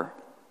power.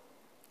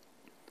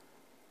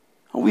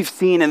 We've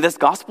seen in this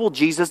gospel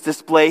Jesus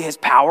display his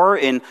power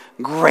in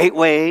great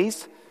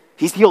ways.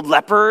 He's healed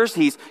lepers,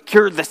 he's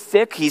cured the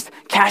sick, he's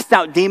cast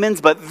out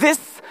demons, but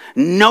this,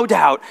 no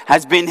doubt,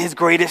 has been his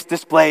greatest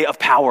display of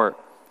power.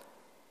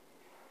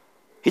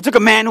 He took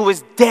a man who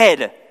was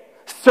dead,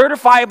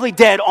 certifiably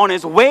dead, on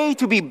his way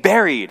to be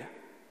buried,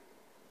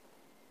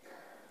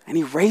 and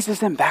he raises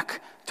him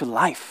back to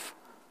life.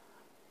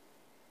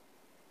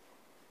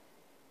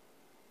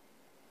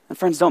 And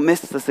friends, don't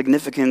miss the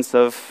significance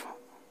of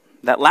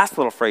that last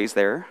little phrase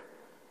there.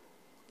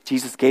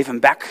 Jesus gave him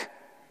back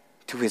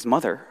to his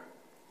mother.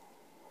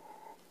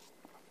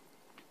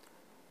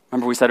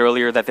 Remember we said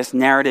earlier that this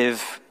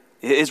narrative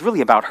is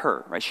really about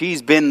her, right?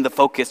 She's been the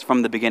focus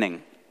from the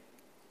beginning.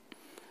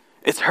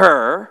 It's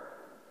her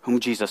whom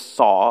Jesus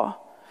saw.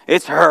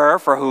 It's her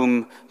for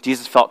whom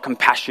Jesus felt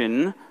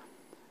compassion.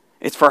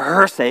 It's for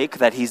her sake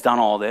that he's done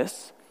all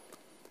this.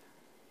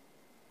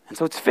 And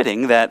so it's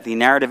fitting that the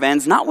narrative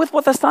ends not with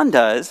what the son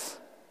does,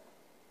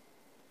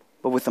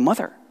 but with the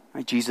mother.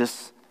 Right?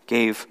 Jesus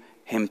gave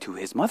him to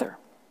his mother.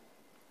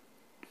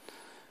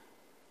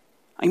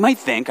 You might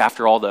think,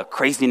 after all the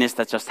craziness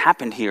that just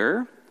happened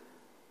here,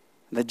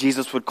 that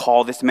Jesus would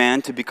call this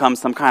man to become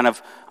some kind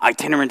of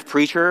itinerant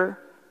preacher,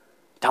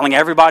 telling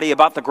everybody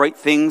about the great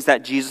things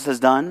that Jesus has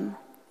done,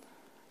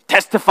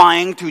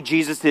 testifying to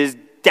Jesus'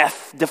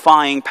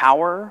 death-defying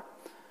power.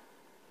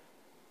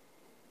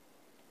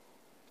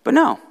 But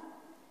no,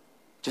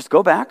 just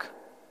go back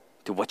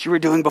to what you were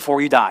doing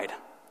before you died,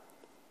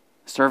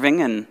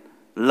 serving and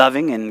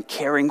loving and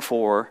caring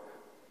for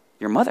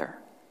your mother,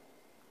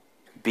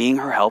 being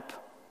her help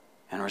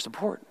and her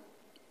support.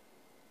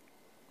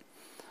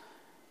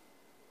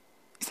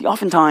 You see,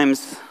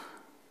 oftentimes,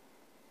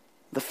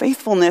 the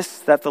faithfulness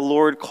that the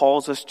Lord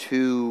calls us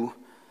to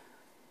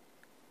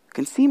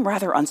can seem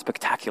rather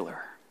unspectacular.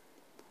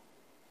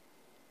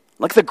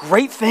 Like the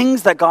great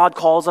things that God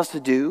calls us to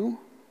do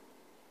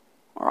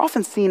are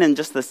often seen in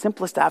just the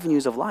simplest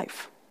avenues of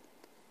life.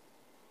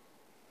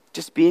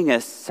 Just being a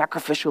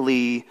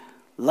sacrificially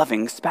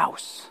loving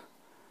spouse,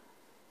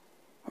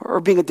 or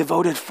being a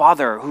devoted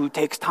father who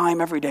takes time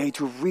every day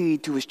to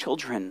read to his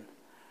children,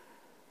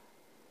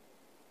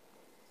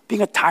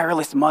 being a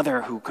tireless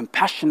mother who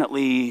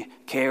compassionately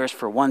cares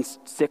for one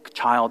sick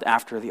child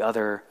after the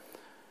other,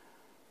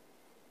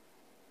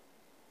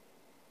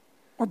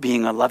 or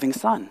being a loving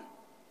son,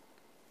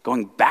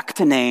 going back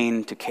to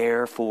Nain to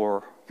care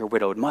for your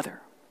widowed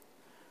mother.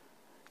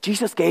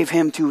 Jesus gave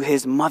him to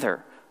his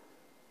mother.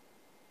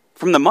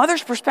 From the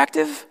mother's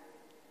perspective,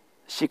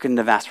 she couldn't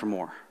have asked for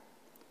more.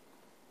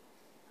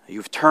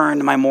 You've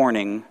turned my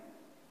mourning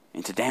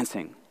into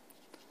dancing.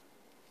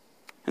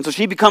 And so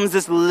she becomes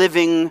this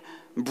living,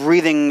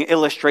 breathing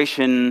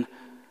illustration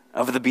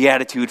of the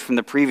beatitude from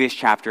the previous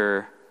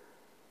chapter.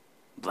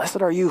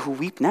 Blessed are you who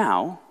weep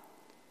now,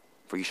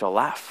 for you shall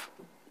laugh.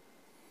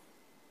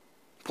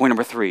 Point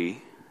number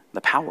 3,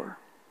 the power.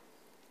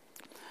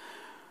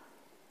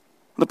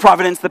 The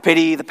providence, the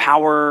pity, the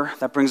power,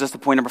 that brings us to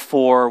point number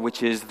 4,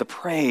 which is the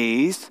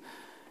praise.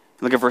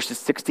 Look at verses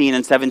 16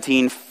 and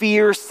 17.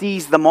 Fear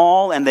seized them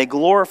all, and they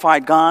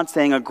glorified God,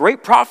 saying, a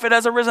great prophet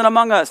has arisen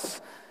among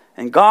us,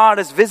 and God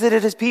has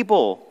visited his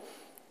people.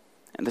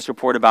 And this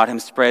report about him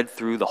spread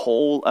through the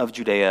whole of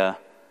Judea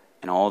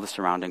and all the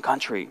surrounding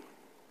country.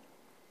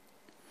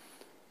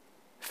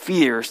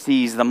 Fear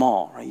seized them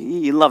all. Right?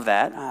 You love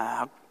that.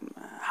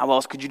 How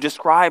else could you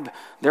describe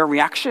their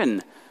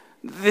reaction?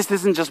 This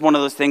isn't just one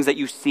of those things that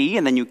you see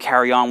and then you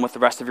carry on with the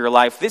rest of your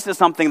life. This is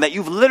something that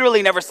you've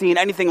literally never seen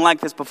anything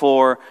like this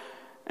before.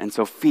 And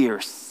so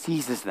fear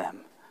seizes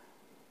them,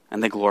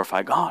 and they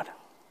glorify God.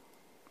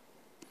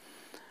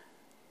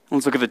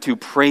 Let's look at the 2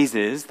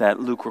 praises that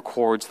Luke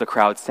records the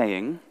crowd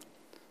saying.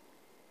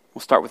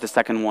 We'll start with the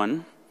second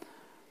one.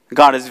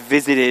 God has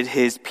visited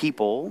his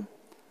people.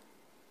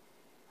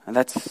 And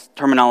that's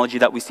terminology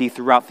that we see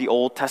throughout the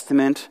Old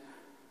Testament,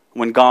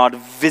 when God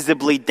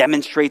visibly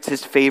demonstrates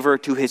his favor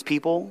to his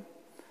people.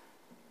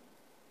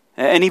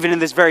 And even in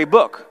this very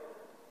book,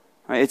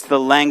 it's the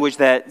language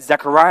that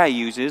Zechariah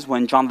uses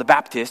when John the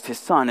Baptist, his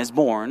son, is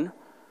born,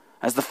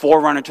 as the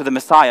forerunner to the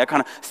Messiah,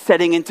 kind of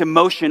setting into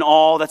motion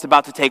all that's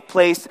about to take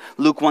place.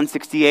 Luke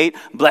 1:68,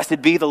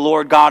 blessed be the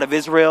Lord God of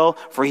Israel,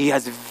 for he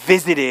has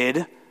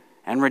visited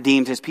and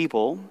redeemed his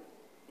people.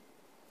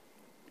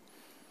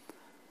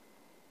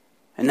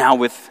 And now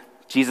with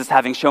Jesus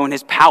having shown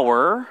his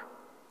power,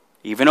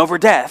 even over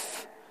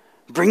death,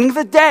 bringing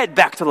the dead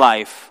back to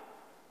life,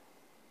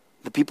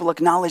 the people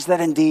acknowledge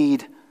that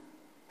indeed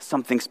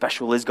something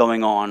special is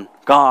going on.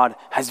 God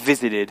has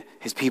visited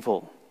his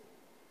people.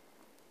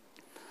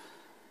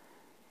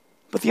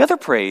 But the other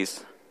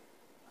praise,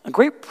 a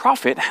great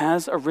prophet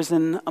has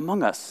arisen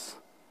among us.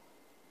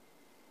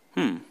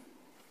 If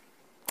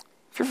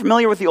you're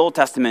familiar with the Old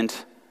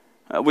Testament,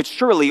 which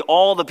surely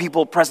all the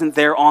people present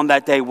there on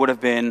that day would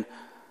have been,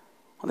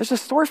 well, there's a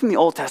story from the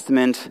Old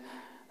Testament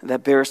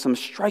that bears some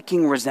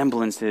striking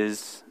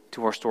resemblances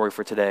to our story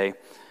for today.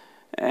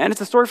 And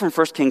it's a story from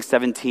 1 Kings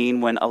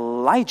 17 when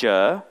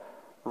Elijah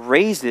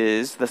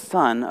raises the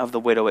son of the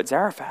widow at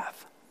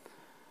Zarephath.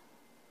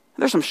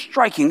 There's some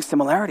striking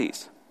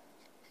similarities.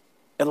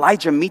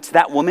 Elijah meets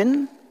that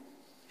woman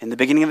in the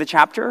beginning of the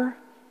chapter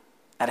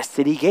at a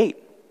city gate.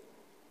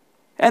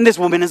 And this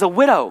woman is a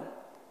widow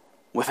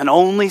with an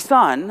only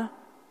son.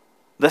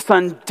 The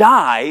son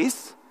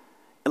dies.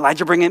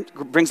 Elijah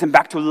brings him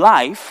back to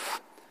life.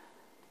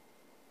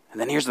 And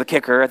then here's the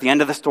kicker. At the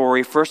end of the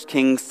story, 1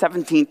 Kings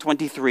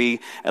 17:23,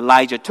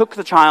 Elijah took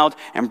the child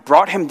and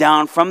brought him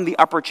down from the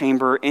upper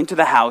chamber into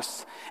the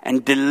house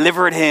and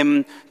delivered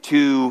him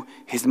to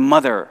his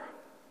mother.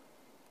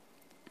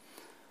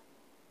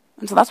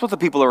 And so that's what the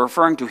people are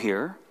referring to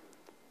here.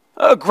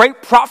 A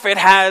great prophet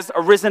has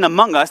arisen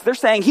among us. They're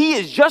saying he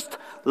is just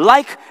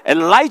like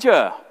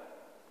Elijah.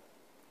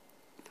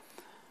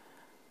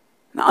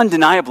 Now,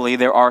 undeniably,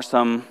 there are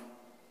some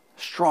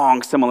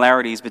strong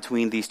similarities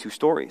between these 2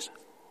 stories.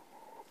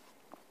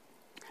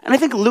 And I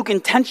think Luke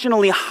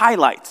intentionally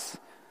highlights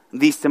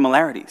these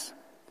similarities.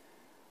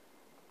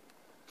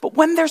 But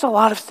when there's a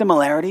lot of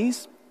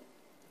similarities,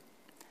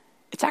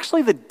 it's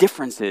actually the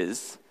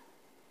differences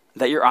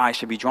that your eye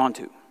should be drawn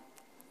to.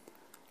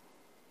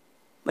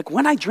 Like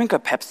when I drink a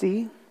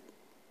Pepsi,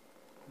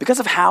 because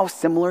of how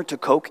similar to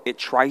Coke it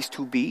tries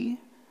to be,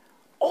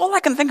 all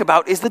I can think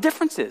about is the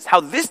differences,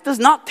 how this does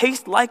not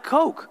taste like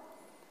Coke.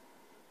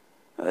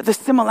 The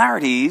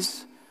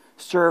similarities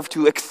serve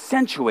to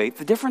accentuate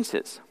the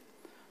differences.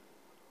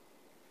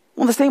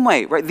 Well, in the same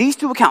way, right? These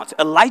 2 accounts,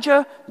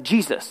 Elijah,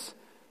 Jesus,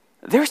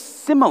 they're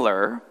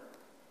similar,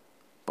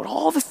 but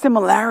all the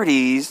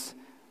similarities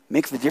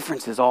make the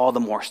differences all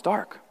the more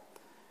stark.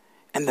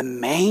 And the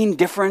main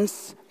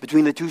difference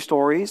between the 2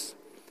 stories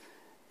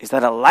is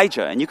that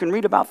Elijah, and you can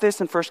read about this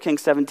in 1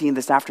 Kings 17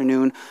 this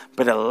afternoon,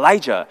 but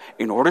Elijah,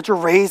 in order to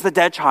raise the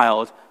dead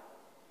child,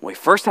 well, he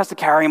first has to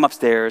carry him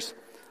upstairs,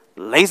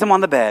 lays him on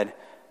the bed,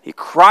 he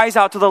cries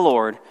out to the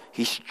Lord,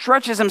 he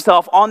stretches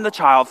himself on the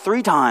child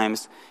 3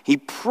 times, he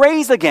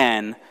prays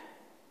again,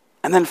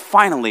 and then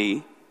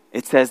finally,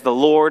 it says the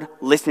Lord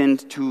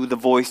listened to the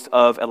voice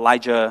of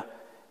Elijah,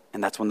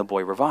 and that's when the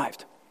boy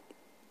revived.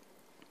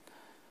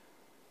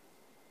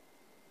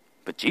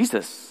 But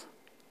Jesus,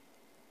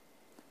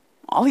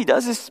 all he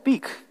does is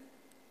speak.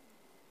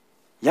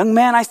 Young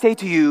man, I say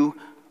to you,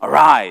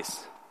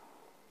 arise.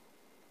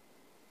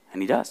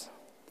 And he does.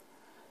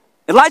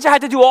 Elijah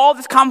had to do all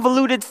this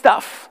convoluted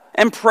stuff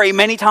and pray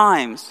many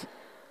times.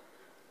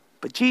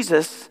 But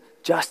Jesus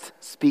just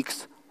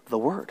speaks the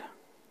word.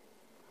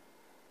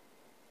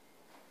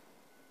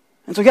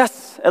 And so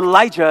yes,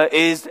 Elijah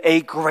is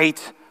a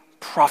great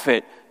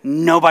prophet.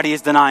 Nobody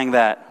is denying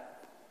that.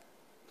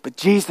 But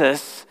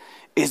Jesus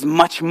is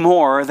much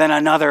more than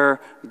another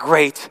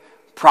great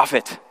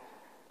prophet.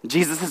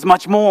 Jesus is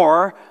much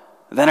more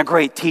than a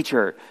great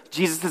teacher.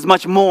 Jesus is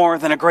much more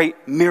than a great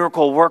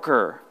miracle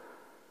worker.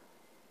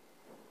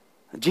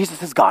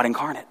 Jesus is God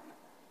incarnate.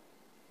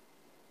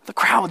 The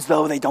crowds,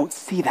 though, they don't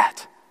see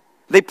that.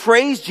 They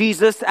praise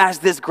Jesus as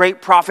this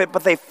great prophet,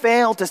 but they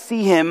fail to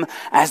see him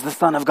as the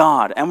Son of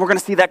God. And we're going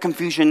to see that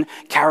confusion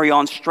carry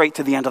on straight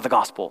to the end of the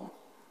gospel.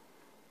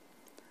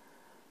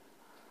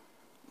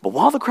 But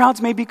while the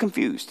crowds may be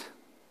confused,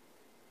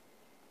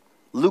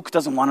 Luke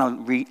doesn't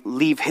want to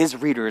leave his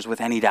readers with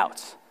any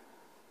doubts.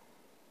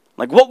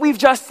 Like what we've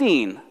just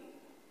seen,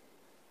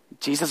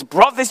 Jesus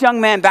brought this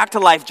young man back to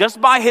life just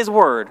by his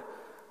word.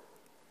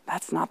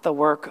 That's not the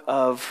work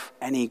of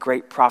any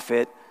great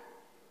prophet.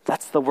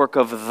 That's the work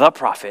of the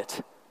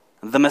prophet,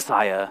 the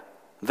Messiah,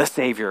 the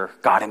Savior,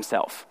 God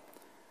himself.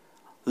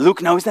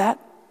 Luke knows that,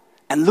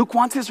 and Luke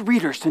wants his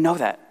readers to know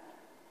that.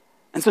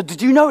 And so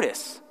did you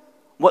notice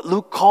what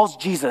Luke calls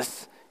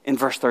Jesus in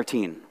verse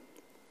 13?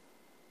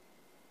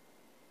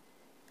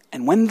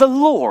 And when the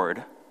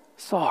Lord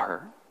saw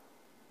her.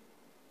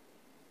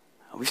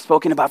 We've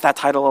spoken about that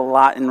title a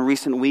lot in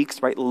recent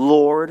weeks, right?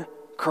 Lord,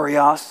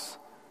 Kurios.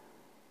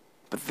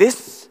 But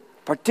this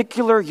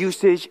particular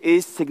usage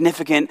is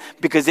significant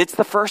because it's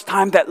the first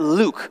time that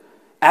Luke,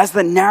 as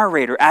the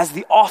narrator, as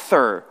the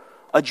author,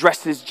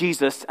 addresses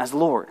Jesus as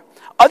Lord.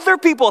 Other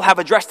people have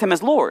addressed him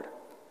as Lord.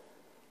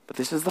 But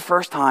this is the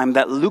first time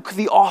that Luke,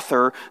 the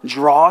author,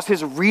 draws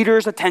his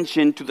reader's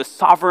attention to the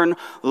sovereign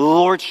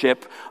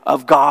lordship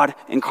of God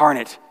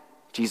incarnate,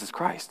 Jesus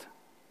Christ.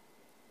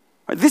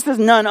 This is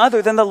none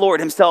other than the Lord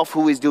himself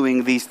who is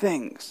doing these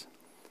things.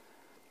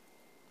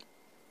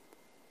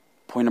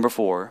 Point number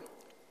 4,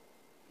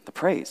 the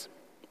praise.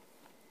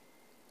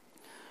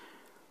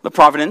 The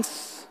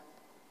providence,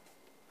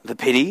 the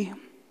pity,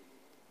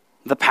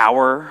 the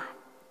power,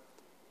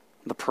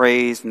 the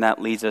praise, and that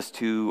leads us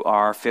to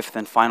our fifth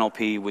and final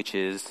P, which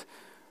is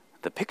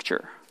the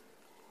picture.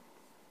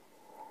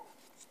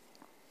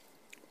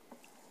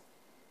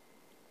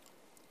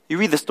 You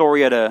read the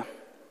story at a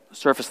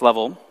surface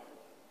level,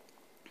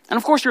 and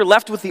of course you're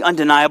left with the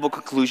undeniable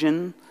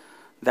conclusion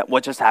that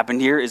what just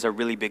happened here is a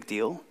really big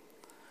deal.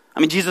 I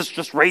mean, Jesus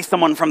just raised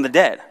someone from the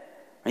dead.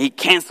 He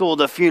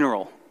canceled a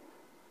funeral.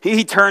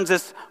 He turns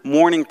this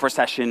mourning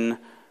procession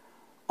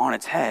on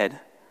its head.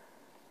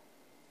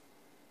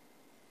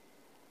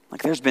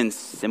 Like there's been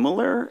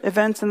similar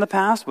events in the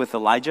past with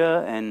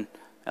Elijah and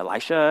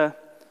Elisha,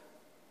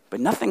 but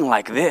nothing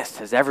like this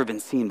has ever been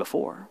seen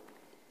before.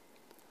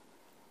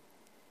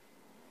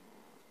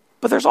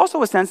 But there's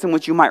also a sense in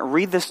which you might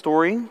read this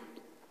story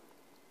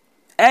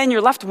and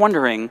you're left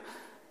wondering,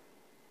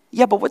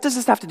 yeah, but what does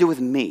this have to do with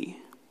me?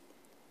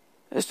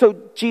 So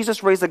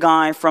Jesus raised a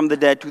guy from the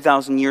dead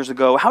 2,000 years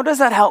ago. How does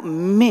that help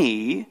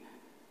me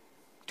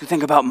to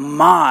think about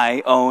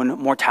my own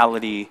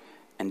mortality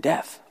and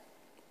death?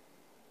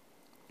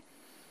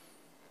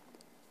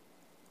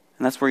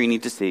 And that's where you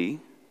need to see,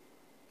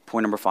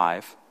 point number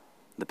 5,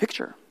 the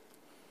picture.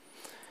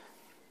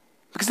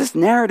 Because this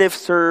narrative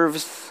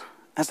serves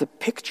as a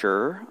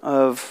picture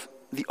of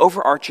the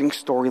overarching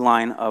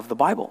storyline of the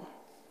Bible.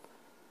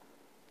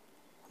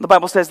 The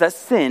Bible says that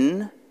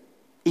sin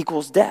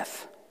equals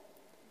death.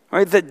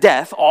 Right? That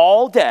death,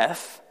 all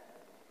death,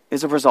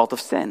 is a result of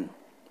sin.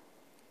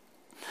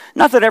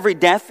 Not that every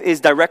death is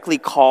directly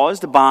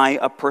caused by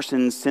a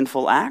person's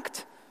sinful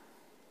act,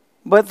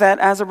 but that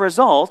as a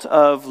result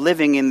of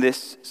living in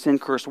this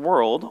sin-cursed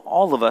world,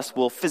 all of us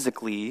will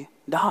physically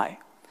die.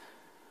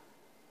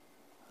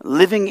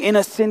 Living in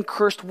a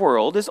sin-cursed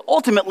world is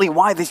ultimately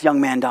why this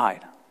young man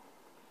died.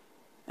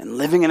 And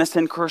living in a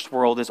sin-cursed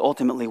world is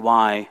ultimately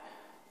why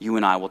you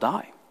and I will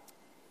die.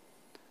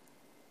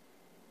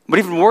 But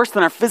even worse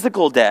than our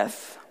physical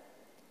death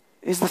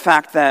is the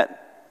fact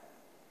that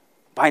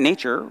by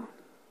nature,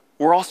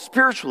 we're all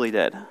spiritually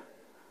dead.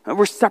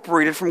 We're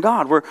separated from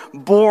God. We're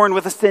born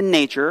with a sin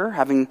nature,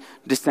 having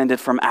descended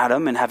from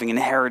Adam and having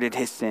inherited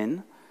his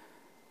sin.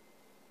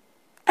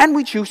 And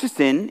we choose to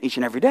sin each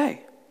and every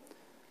day.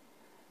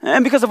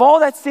 And because of all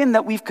that sin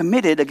that we've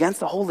committed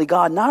against the holy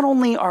God, not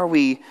only are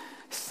we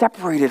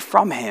separated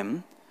from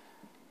him,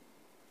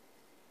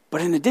 but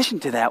in addition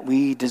to that,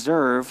 we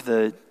deserve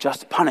the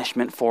just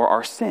punishment for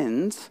our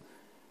sins,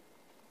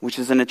 which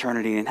is an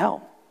eternity in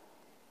hell.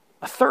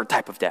 A third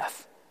type of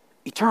death,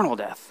 eternal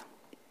death.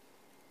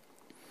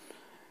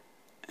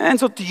 And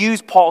so to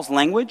use Paul's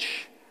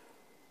language,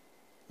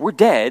 we're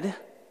dead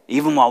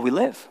even while we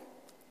live.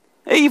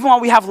 Even while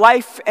we have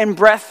life and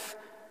breath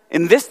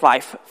in this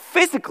life,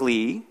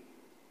 physically,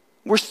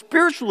 we're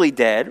spiritually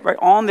dead, right?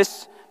 On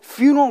this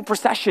funeral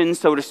procession,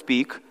 so to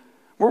speak,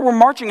 where we're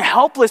marching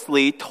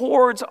helplessly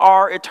towards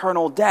our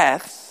eternal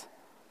deaths.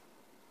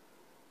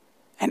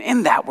 And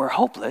in that, we're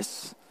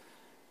hopeless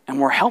and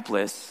we're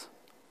helpless.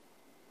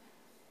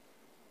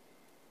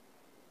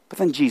 But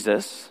then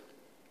Jesus,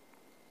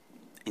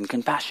 in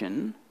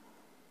compassion,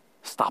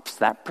 stops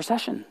that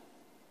procession.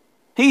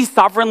 He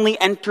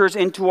sovereignly enters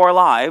into our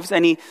lives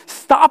and he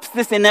stops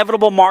this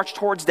inevitable march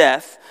towards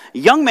death.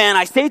 Young man,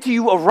 I say to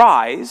you,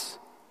 arise.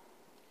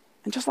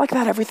 And just like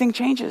that, everything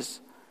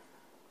changes.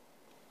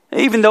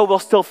 Even though we'll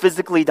still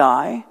physically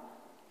die,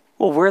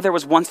 well, where there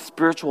was once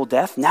spiritual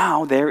death,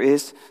 now there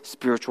is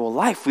spiritual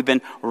life. We've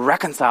been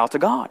reconciled to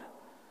God.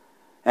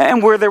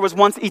 And where there was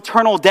once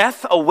eternal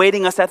death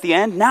awaiting us at the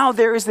end, now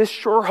there is this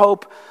sure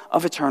hope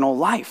of eternal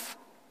life.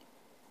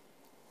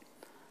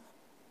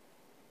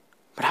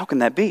 But how can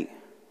that be?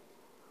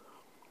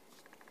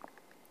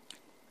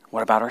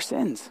 What about our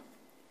sins?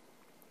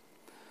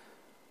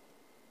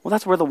 Well,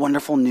 that's where the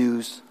wonderful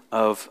news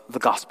of the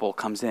gospel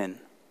comes in.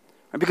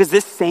 Because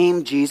this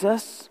same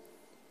Jesus,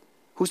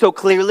 who so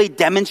clearly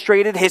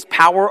demonstrated his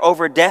power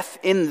over death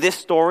in this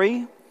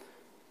story,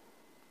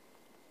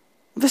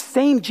 this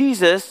same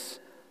Jesus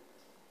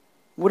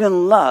would,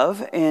 in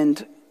love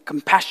and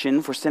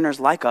compassion for sinners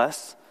like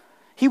us,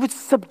 he would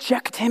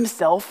subject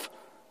himself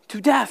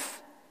to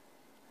death.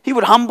 He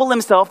would humble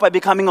himself by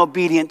becoming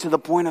obedient to the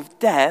point of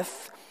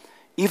death,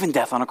 even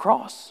death on a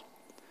cross.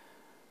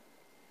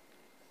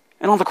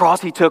 And on the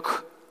cross, he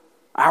took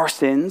our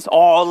sins,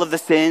 all of the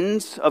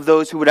sins of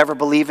those who would ever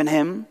believe in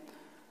him,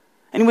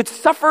 and he would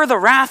suffer the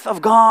wrath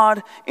of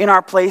God in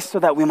our place so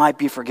that we might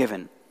be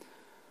forgiven,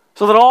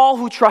 so that all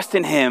who trust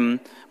in him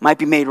might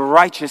be made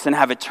righteous and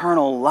have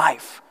eternal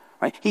life.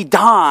 Right? He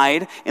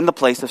died in the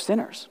place of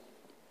sinners.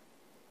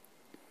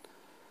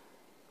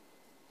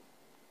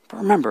 But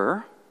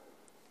remember,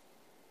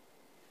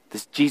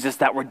 this Jesus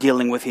that we're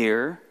dealing with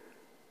here,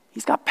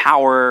 he's got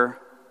power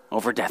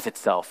over death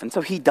itself. And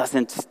so he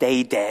doesn't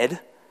stay dead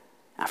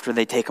after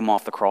they take him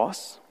off the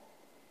cross.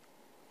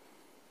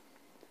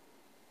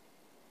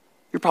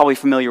 You're probably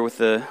familiar with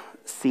the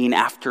scene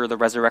after the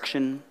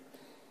resurrection.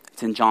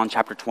 It's in John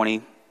chapter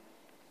 20.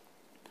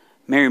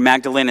 Mary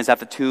Magdalene is at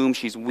the tomb.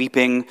 She's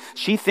weeping.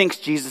 She thinks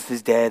Jesus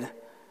is dead.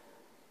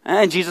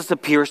 And Jesus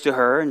appears to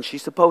her, and she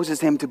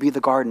supposes him to be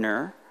the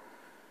gardener.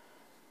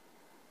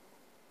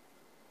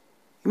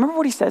 Remember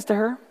what he says to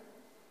her?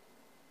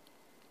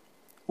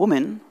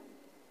 "Woman,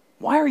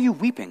 why are you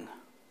weeping?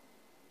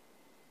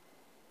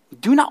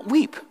 Do not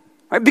weep."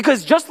 Right?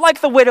 Because just like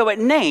the widow at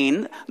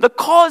Nain, the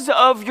cause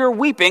of your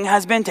weeping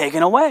has been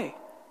taken away.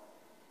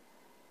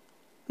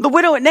 The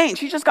widow at Nain,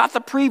 she just got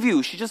the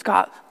preview. She just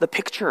got the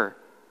picture.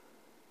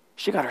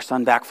 She got her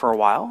son back for a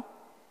while,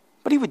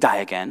 but he would die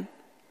again.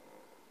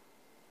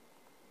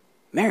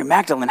 Mary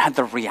Magdalene had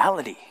the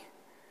reality,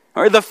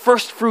 or the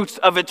first fruits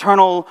of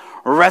eternal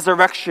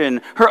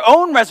resurrection, her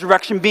own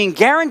resurrection being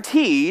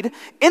guaranteed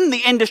in the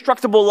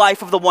indestructible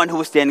life of the one who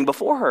was standing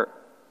before her.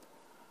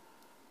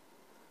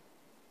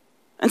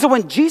 And so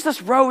when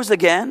Jesus rose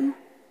again,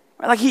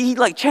 he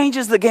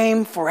changes the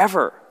game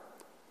forever.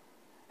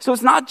 So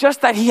it's not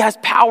just that he has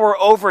power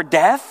over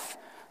death,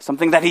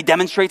 something that he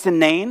demonstrates in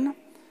Nain.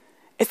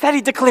 It's that he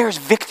declares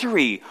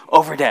victory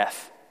over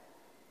death.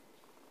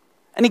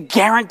 And he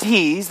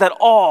guarantees that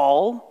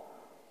all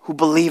who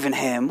believe in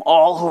him,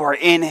 all who are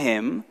in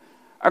him,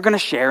 are going to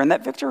share in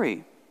that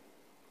victory.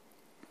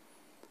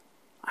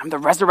 I'm the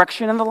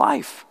resurrection and the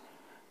life.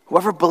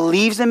 Whoever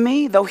believes in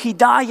me, though he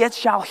die, yet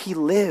shall he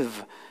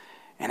live.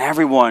 And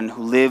everyone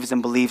who lives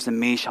and believes in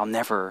me shall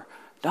never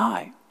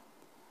die.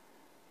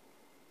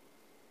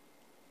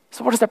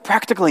 So what does that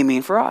practically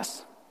mean for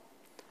us?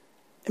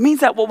 It means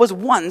that what was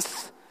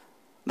once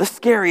the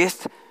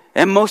scariest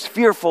and most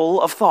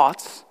fearful of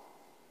thoughts,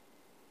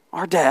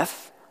 our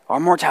death, our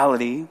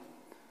mortality,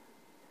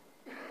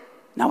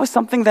 now is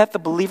something that the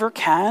believer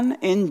can,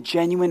 in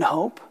genuine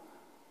hope,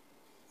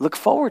 look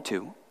forward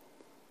to.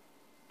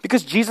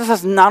 Because Jesus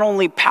has not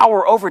only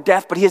power over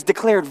death, but he has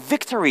declared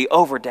victory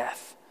over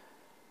death.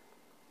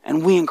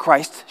 And we in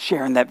Christ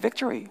share in that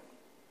victory.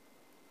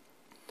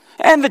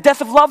 And the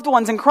death of loved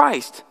ones in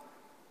Christ.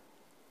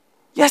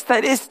 Yes,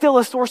 that is still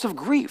a source of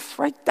grief,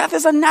 right? Death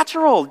is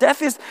unnatural.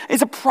 Death is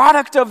a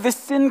product of this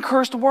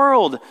sin-cursed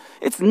world.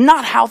 It's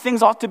not how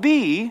things ought to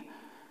be.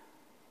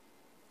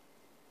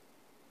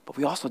 But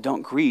we also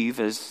don't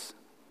grieve as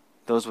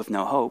those with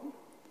no hope,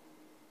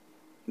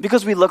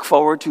 because we look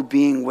forward to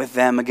being with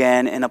them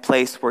again in a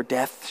place where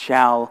death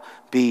shall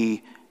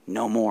be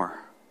no more.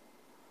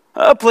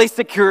 A place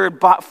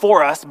secured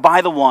for us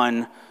by the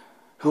one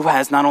who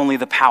has not only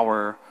the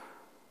power,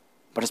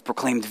 but has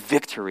proclaimed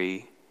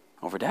victory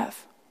over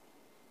death.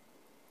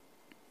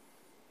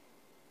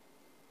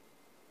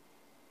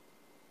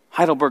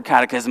 Heidelberg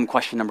Catechism,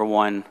 question number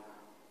 1.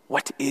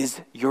 What is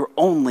your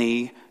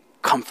only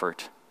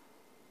comfort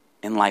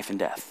in life and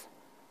death?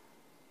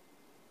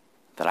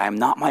 That I am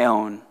not my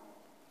own,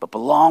 but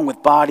belong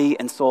with body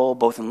and soul,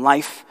 both in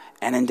life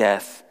and in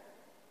death,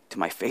 to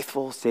my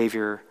faithful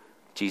Savior,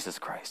 Jesus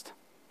Christ.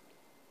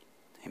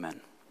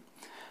 Amen.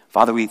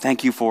 Father, we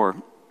thank you for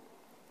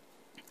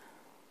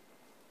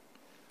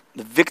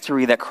the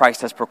victory that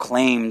Christ has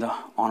proclaimed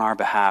on our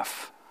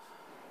behalf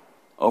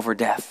over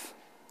death.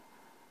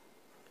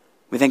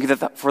 We thank you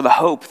for the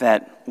hope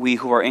that we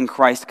who are in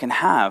Christ can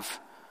have,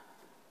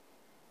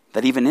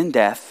 that even in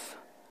death,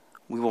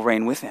 we will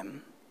reign with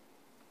him.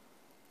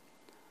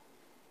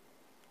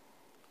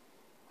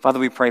 Father,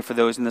 we pray for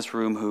those in this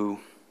room who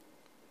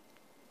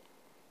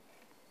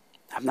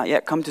have not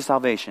yet come to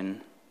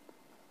salvation.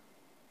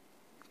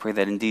 Pray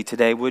that indeed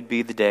today would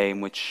be the day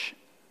in which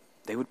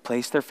they would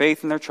place their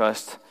faith and their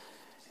trust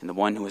in the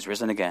one who has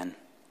risen again.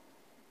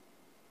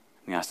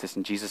 We ask this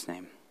in Jesus'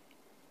 name.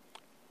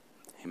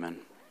 Amen.